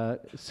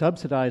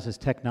subsidizes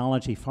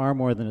technology far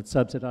more than it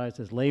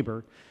subsidizes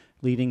labor,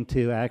 leading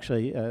to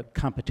actually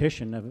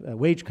competition,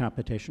 wage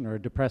competition, or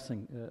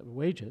depressing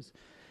wages.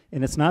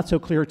 And it's not so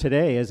clear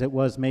today as it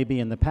was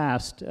maybe in the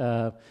past,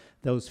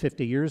 those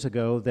 50 years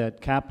ago, that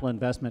capital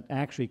investment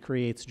actually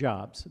creates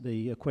jobs.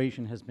 The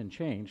equation has been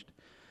changed.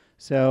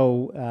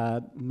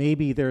 So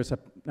maybe there's an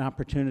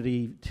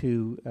opportunity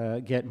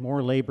to get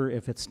more labor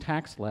if it's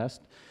taxed less,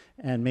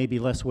 and maybe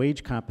less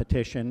wage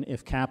competition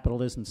if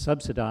capital isn't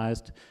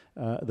subsidized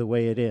the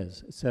way it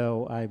is.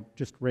 So I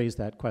just raised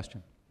that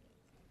question.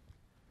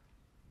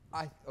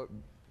 I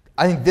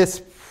think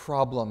this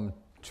problem,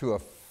 to a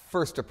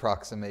first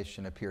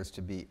approximation, appears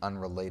to be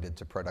unrelated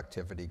to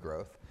productivity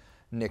growth.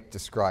 Nick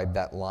described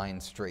that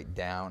line straight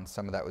down.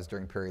 Some of that was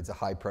during periods of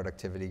high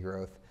productivity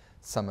growth.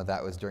 Some of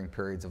that was during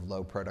periods of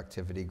low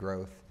productivity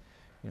growth.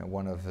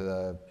 One of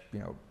the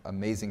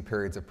amazing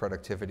periods of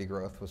productivity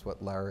growth was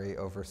what Larry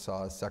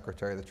oversaw as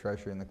Secretary of the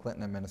Treasury in the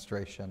Clinton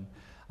administration.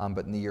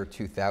 But in the year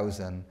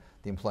 2000,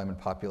 the employment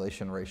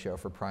population ratio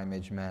for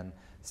prime-age men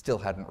still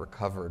hadn't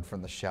recovered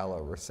from the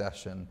shallow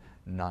recession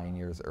 9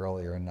 years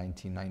earlier in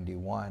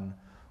 1991.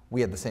 We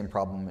had the same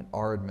problem in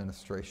our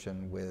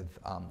administration with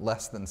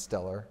less than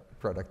stellar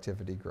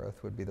productivity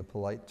growth would be the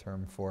polite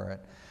term for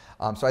it.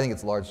 So I think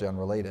it's largely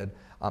unrelated.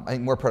 I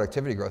think more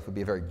productivity growth would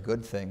be a very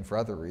good thing for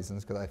other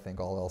reasons, because I think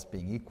all else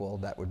being equal,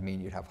 that would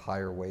mean you'd have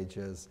higher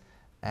wages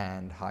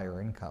and higher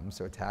income.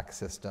 So a tax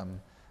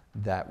system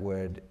that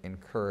would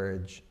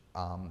encourage,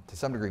 to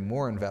some degree,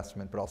 more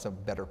investment, but also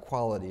better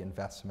quality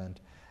investment,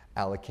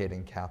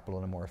 allocating capital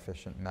in a more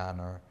efficient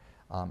manner,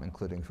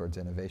 including towards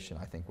innovation,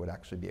 I think would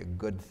actually be a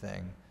good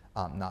thing,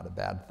 not a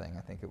bad thing.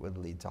 I think it would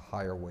lead to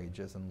higher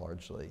wages and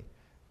largely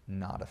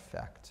not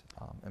affect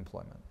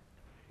employment.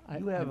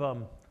 You have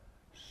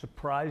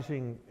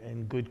surprising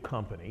and good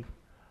company.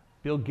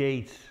 Bill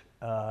Gates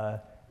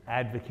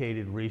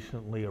advocated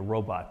recently a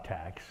robot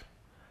tax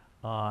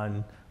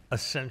on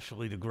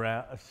essentially the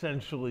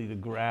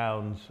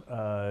grounds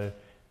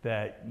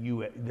that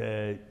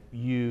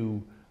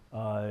you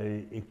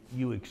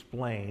You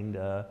explained,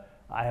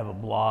 I have a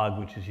blog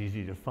which is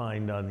easy to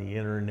find on the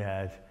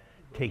internet,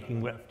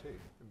 taking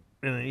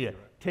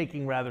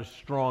rather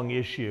strong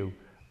issue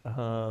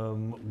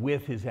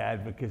with his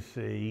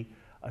advocacy,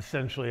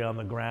 essentially on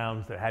the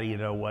grounds that how do you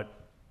know what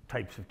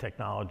types of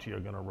technology are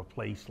going to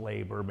replace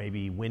labor?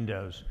 Maybe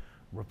Windows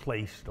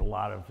replaced a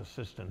lot of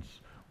assistants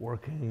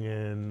working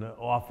in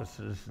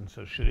offices, and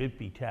so should it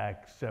be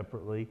taxed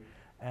separately?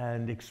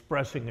 And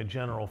expressing a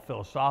general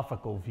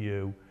philosophical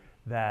view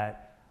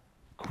that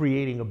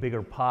creating a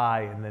bigger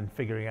pie and then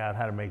figuring out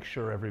how to make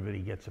sure everybody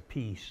gets a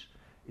piece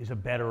is a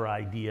better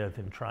idea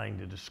than trying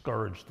to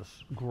discourage the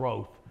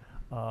growth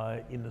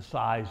in the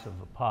size of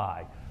the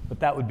pie. But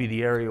that would be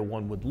the area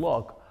one would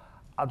look.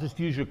 I'll just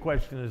use your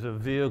question as a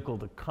vehicle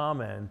to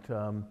comment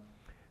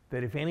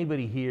that if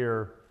anybody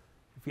here,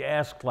 if you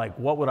ask like,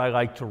 what would I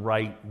like to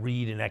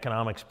read an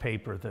economics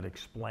paper that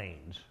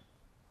explains?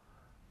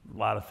 A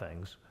lot of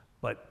things,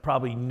 but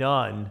probably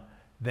none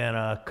than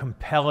a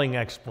compelling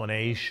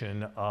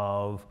explanation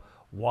of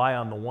why,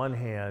 on the one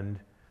hand,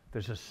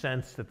 there's a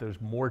sense that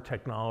there's more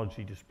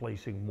technology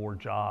displacing more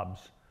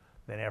jobs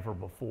than ever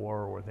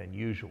before or than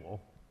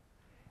usual.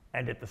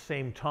 And at the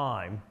same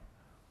time,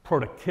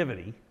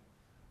 productivity,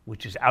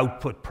 which is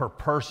output per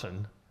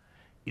person,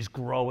 is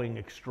growing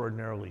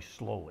extraordinarily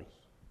slowly.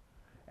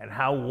 And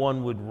how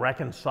one would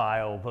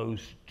reconcile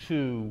those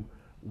two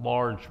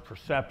large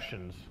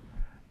perceptions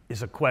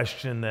is a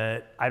question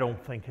that I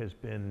don't think has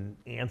been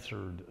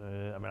answered.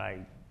 There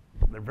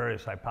are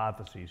various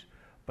hypotheses,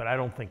 but I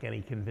don't think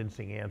any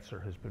convincing answer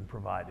has been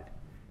provided.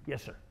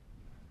 Yes, sir.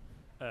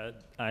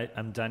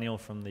 I'm Daniel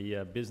from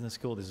the business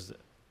school. This is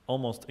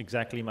almost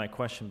exactly my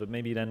question, but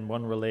maybe then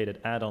one related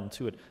add-on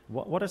to it.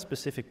 What are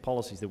specific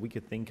policies that we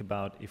could think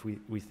about if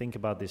we think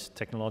about this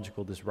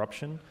technological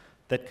disruption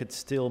that could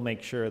still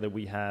make sure that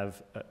we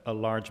have a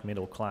large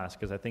middle class?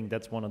 Because I think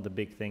that's one of the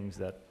big things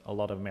that a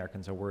lot of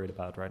Americans are worried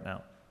about right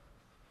now.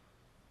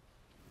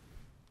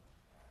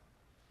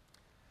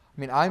 I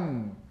mean,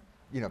 I'm,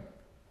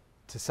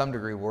 to some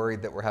degree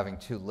worried that we're having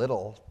too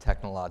little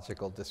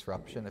technological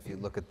disruption. If you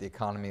look at the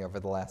economy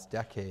over the last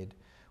decade,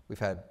 we've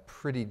had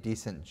pretty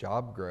decent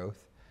job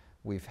growth.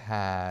 We've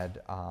had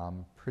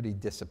pretty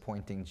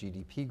disappointing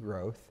GDP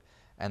growth,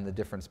 and the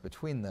difference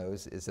between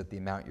those is that the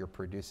amount you're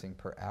producing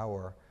per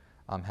hour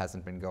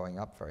hasn't been going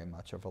up very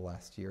much over the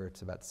last year.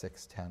 It's about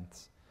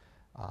 0.6%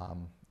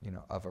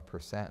 of a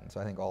percent.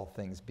 So I think all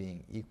things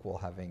being equal,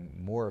 having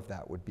more of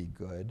that would be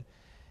good.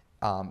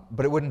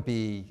 But it wouldn't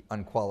be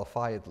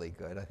unqualifiedly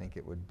good. I think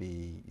it would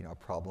be a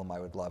problem I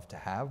would love to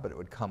have, but it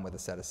would come with a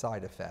set of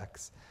side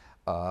effects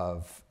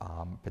of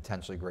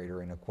potentially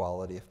greater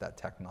inequality if that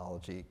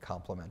technology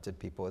complemented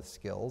people with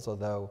skills.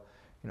 Although,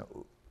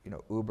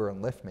 Uber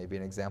and Lyft may be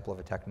an example of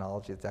a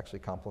technology that's actually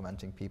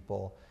complementing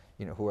people,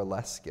 who are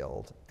less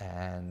skilled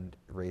and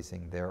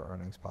raising their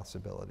earnings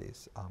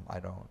possibilities. I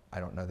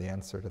don't know the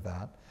answer to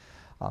that.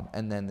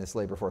 And then this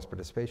labor force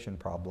participation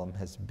problem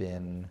has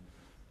been,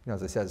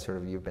 as I said, sort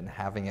of you've been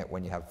having it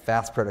when you have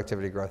fast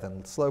productivity growth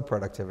and slow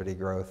productivity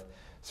growth.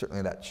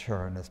 Certainly that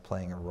churn is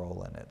playing a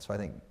role in it. So I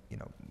think,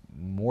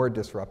 more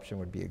disruption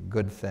would be a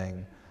good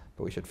thing,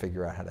 but we should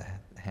figure out how to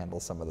handle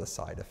some of the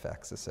side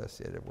effects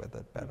associated with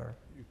it better.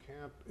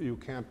 You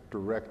can't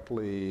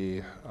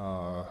directly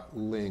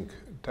link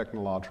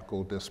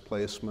technological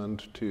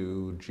displacement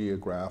to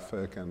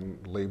geographic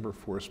and labor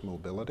force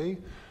mobility,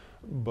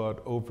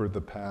 but over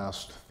the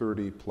past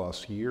 30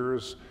 plus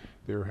years,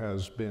 there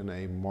has been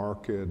a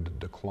marked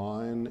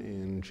decline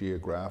in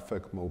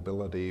geographic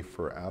mobility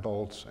for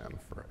adults and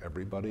for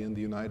everybody in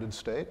the United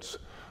States.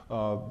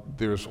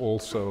 There's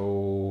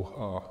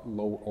also,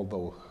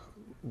 although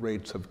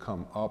rates have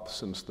come up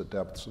since the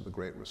depths of the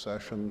Great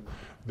Recession,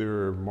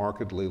 there are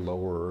markedly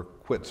lower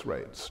quits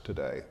rates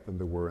today than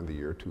there were in the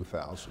year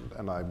 2000.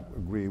 And I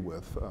agree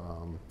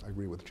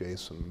with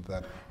Jason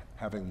that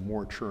having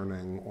more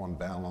churning on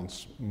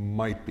balance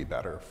might be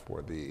better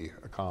for the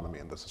economy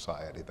and the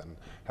society than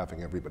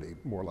having everybody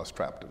more or less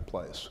trapped in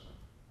place.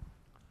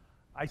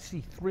 I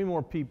see 3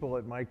 more people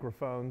at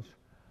microphones.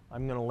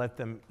 I'm going to let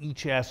them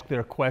each ask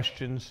their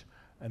questions,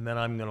 and then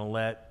I'm going to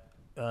let,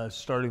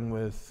 starting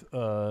with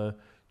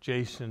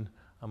Jason,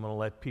 I'm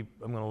going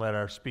to let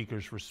our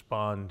speakers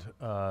respond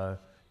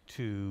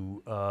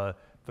to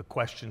the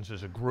questions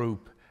as a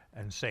group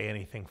and say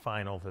anything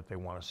final that they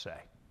want to say.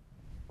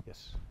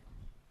 Yes.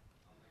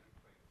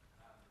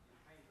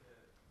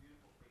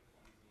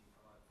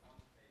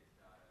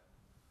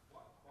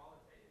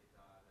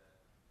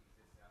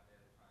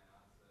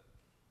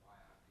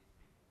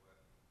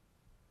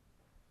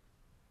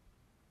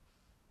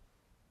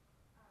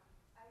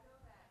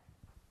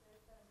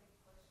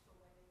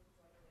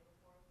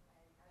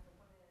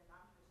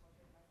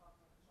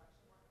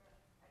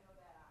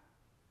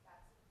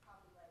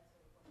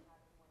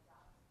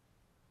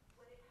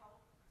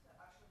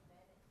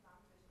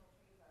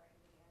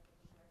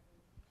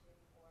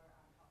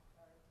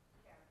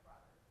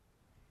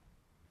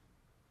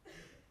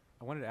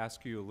 I wanted to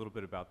ask you a little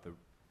bit about the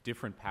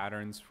different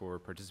patterns for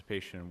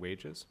participation in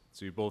wages.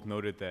 So you both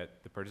noted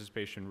that the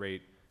participation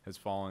rate has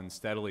fallen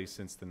steadily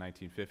since the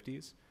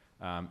 1950s,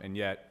 and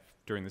yet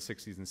during the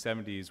 60s and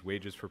 70s,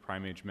 wages for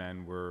prime-age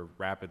men were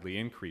rapidly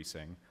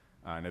increasing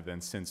and have then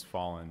since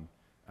fallen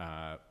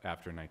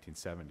after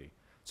 1970.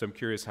 So I'm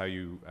curious how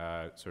you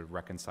sort of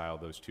reconcile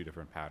those two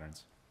different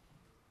patterns.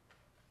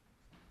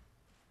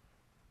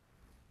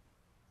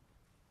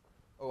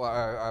 Oh,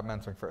 I'm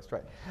answering first,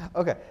 right?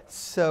 Okay,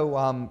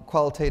 so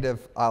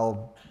qualitative,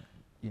 I'll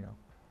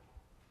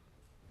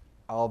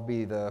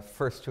be the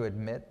first to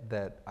admit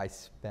that I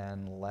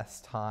spend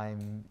less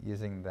time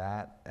using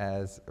that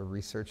as a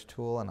research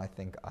tool, and I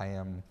think I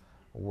am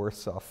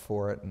worse off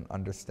for it and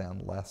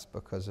understand less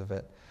because of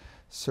it.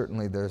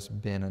 Certainly there's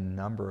been a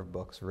number of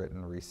books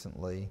written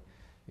recently,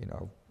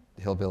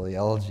 Hillbilly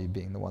Elegy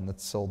being the one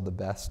that sold the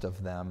best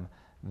of them,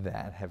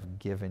 that have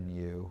given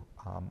you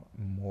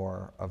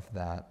more of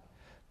that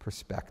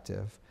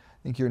perspective.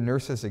 I think your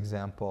nurse's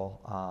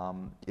example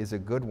is a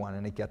good one,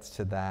 and it gets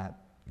to that.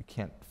 You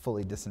can't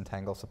fully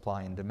disentangle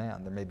supply and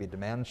demand. There may be a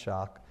demand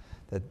shock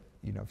that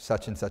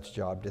such and such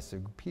job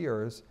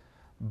disappears,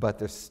 but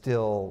there's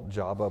still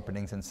job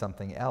openings in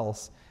something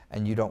else,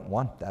 and you don't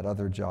want that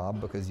other job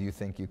because you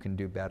think you can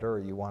do better, or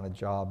you want a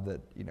job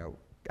that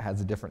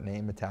has a different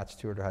name attached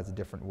to it or has a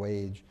different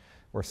wage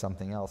or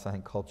something else. I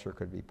think culture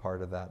could be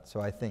part of that. So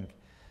I think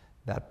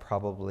that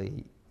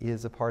probably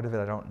is a part of it.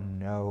 I don't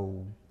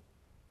know.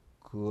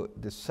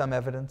 There's some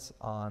evidence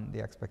on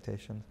the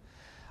expectations.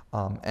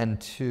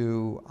 And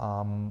to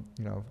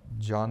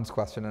John's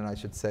question, and I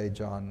should say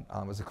John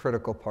was a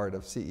critical part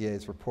of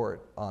CEA's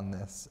report on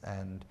this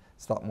and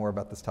has thought more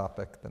about this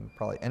topic than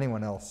probably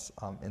anyone else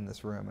in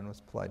this room, and was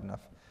polite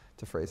enough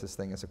to phrase this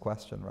thing as a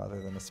question rather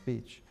than a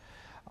speech.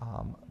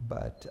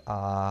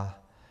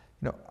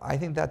 I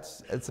think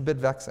it's a bit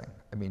vexing.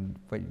 I mean,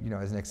 but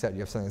as Nick said, you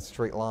have something that's a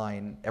straight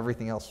line.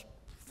 Everything else,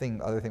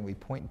 other thing we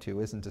point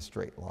to isn't a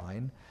straight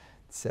line.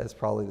 It says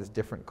probably there's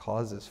different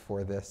causes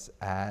for this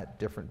at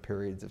different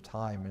periods of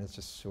time, and it's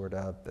just sort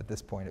of, at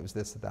this point it was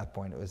this, at that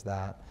point it was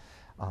that.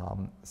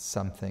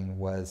 Something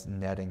was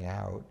netting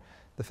out.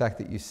 The fact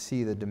that you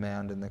see the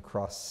demand in the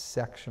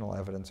cross-sectional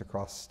evidence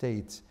across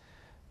states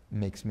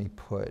makes me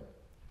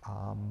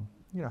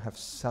have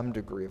some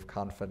degree of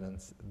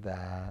confidence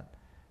that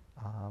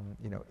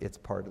it's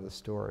part of the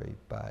story.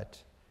 But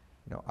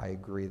I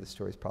agree the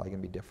story is probably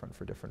going to be different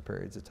for different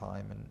periods of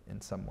time and in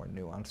some more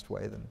nuanced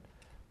way than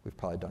we've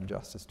probably done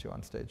justice to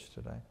on stage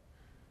today.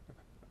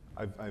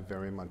 I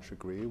very much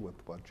agree with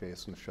what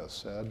Jason's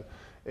just said.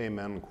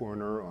 Amen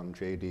Corner on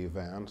J.D.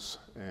 Vance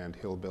and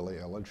Hillbilly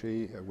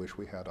Elegy. I wish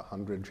we had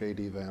 100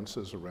 J.D.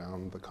 Vances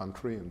around the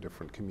country in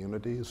different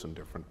communities and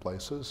different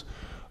places.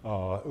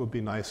 It would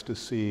be nice to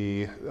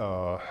see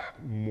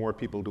more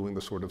people doing the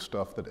sort of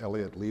stuff that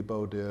Eliot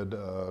Lebo did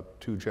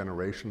 2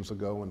 generations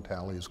ago in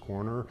Tally's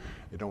Corner.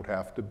 You don't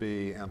have to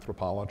be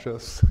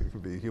anthropologists, you can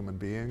be human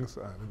beings.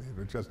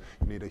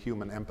 You need a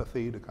human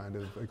empathy to kind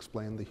of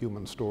explain the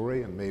human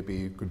story, and maybe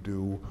you could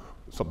do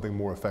something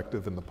more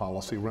effective in the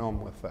policy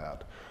realm with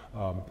that.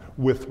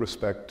 With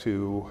respect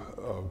to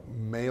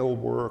mail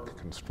work,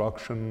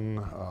 construction,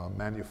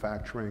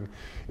 manufacturing,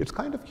 it's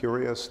kind of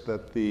curious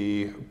that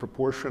the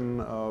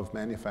proportion of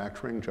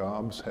manufacturing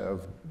jobs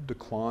have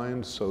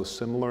declined so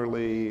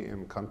similarly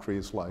in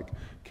countries like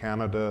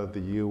Canada, the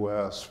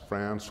US,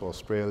 France,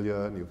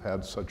 Australia, and you've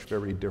had such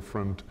very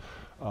different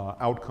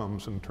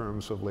outcomes in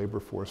terms of labor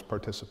force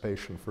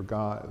participation for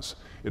guys.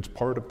 It's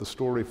part of the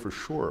story for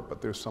sure,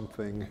 but there's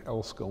something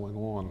else going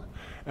on.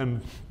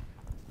 And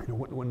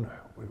when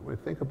we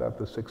think about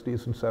the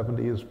 60s and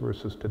 70s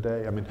versus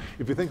today, I mean,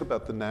 if you think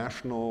about the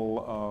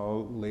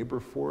national labor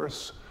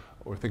force,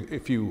 or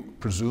if you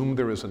presume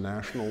there is a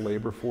national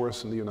labor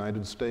force in the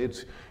United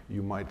States,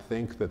 you might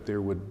think that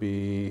there would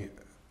be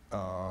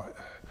a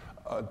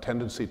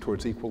tendency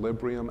towards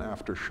equilibrium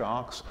after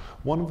shocks.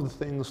 One of the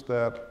things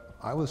that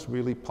I was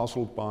really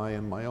puzzled by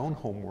in my own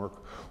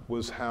homework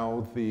was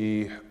how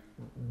the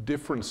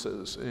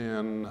differences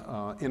in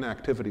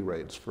inactivity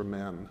rates for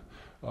men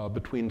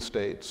between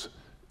states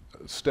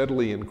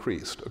steadily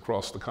increased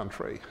across the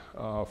country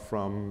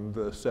from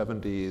the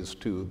 70s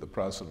to the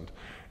present,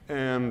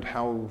 and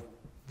how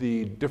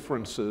the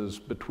differences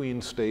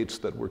between states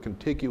that were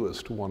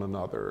contiguous to one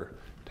another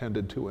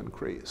tended to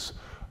increase.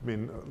 I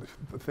mean,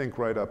 think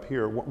right up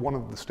here, one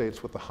of the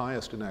states with the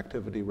highest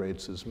inactivity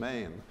rates is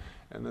Maine.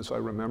 And as I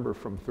remember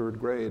from 3rd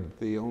grade,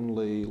 the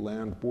only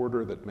land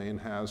border that Maine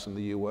has in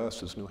the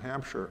US is New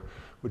Hampshire,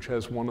 which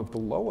has one of the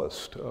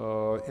lowest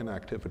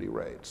inactivity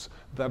rates.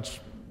 That's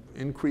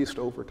increased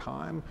over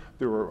time.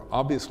 There are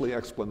obviously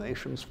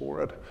explanations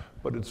for it,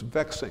 but it's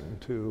vexing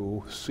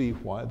to see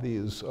why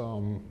these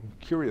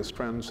curious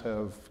trends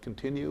have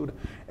continued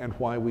and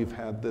why we've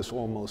had this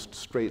almost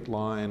straight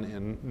line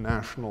in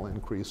national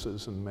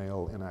increases in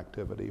male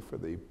inactivity for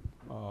the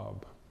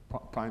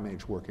prime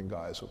age working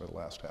guys over the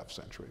last half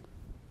century.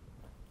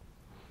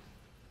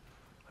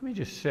 Let me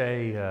just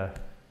say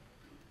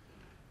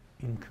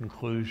in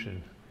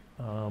conclusion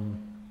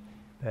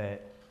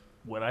that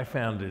what I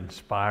found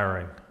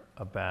inspiring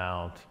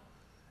about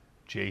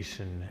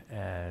Jason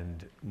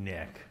and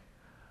Nick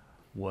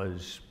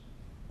was,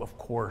 of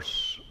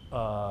course,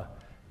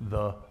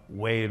 the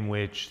way in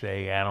which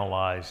they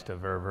analyzed a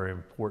very, very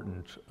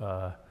important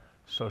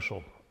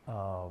social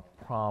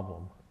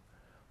problem,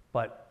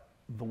 but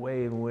the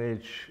way in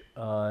which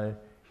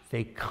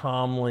they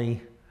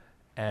calmly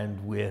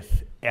and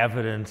with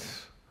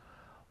evidence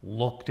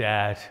looked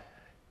at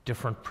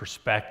different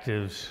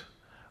perspectives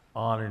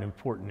on an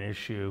important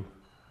issue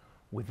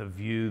with a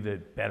view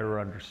that better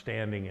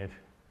understanding it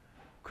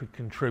could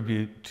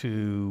contribute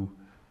to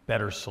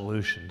better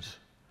solutions.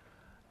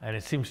 And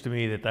it seems to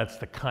me that that's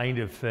the kind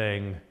of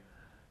thing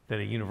that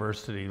a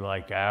university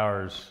like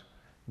ours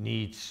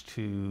needs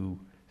to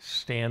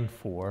stand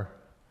for.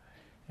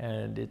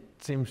 And it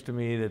seems to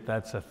me that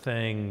that's a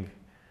thing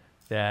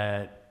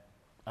that,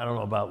 I don't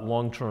know about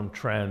long-term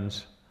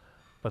trends,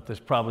 but there's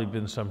probably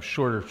been some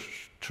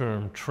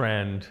shorter-term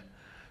trend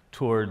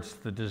towards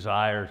the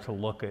desire to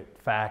look at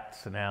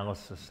facts,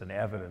 analysis, and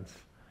evidence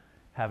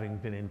having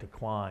been in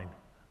decline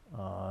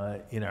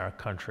in our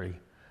country.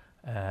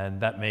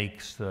 And that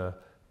makes the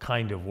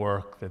kind of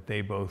work that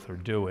they both are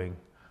doing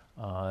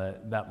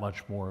that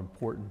much more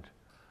important.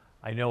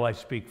 I know I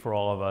speak for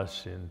all of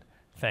us in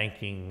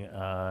thanking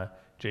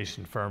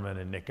Jason Furman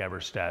and Nick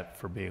Eberstadt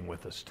for being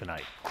with us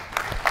tonight.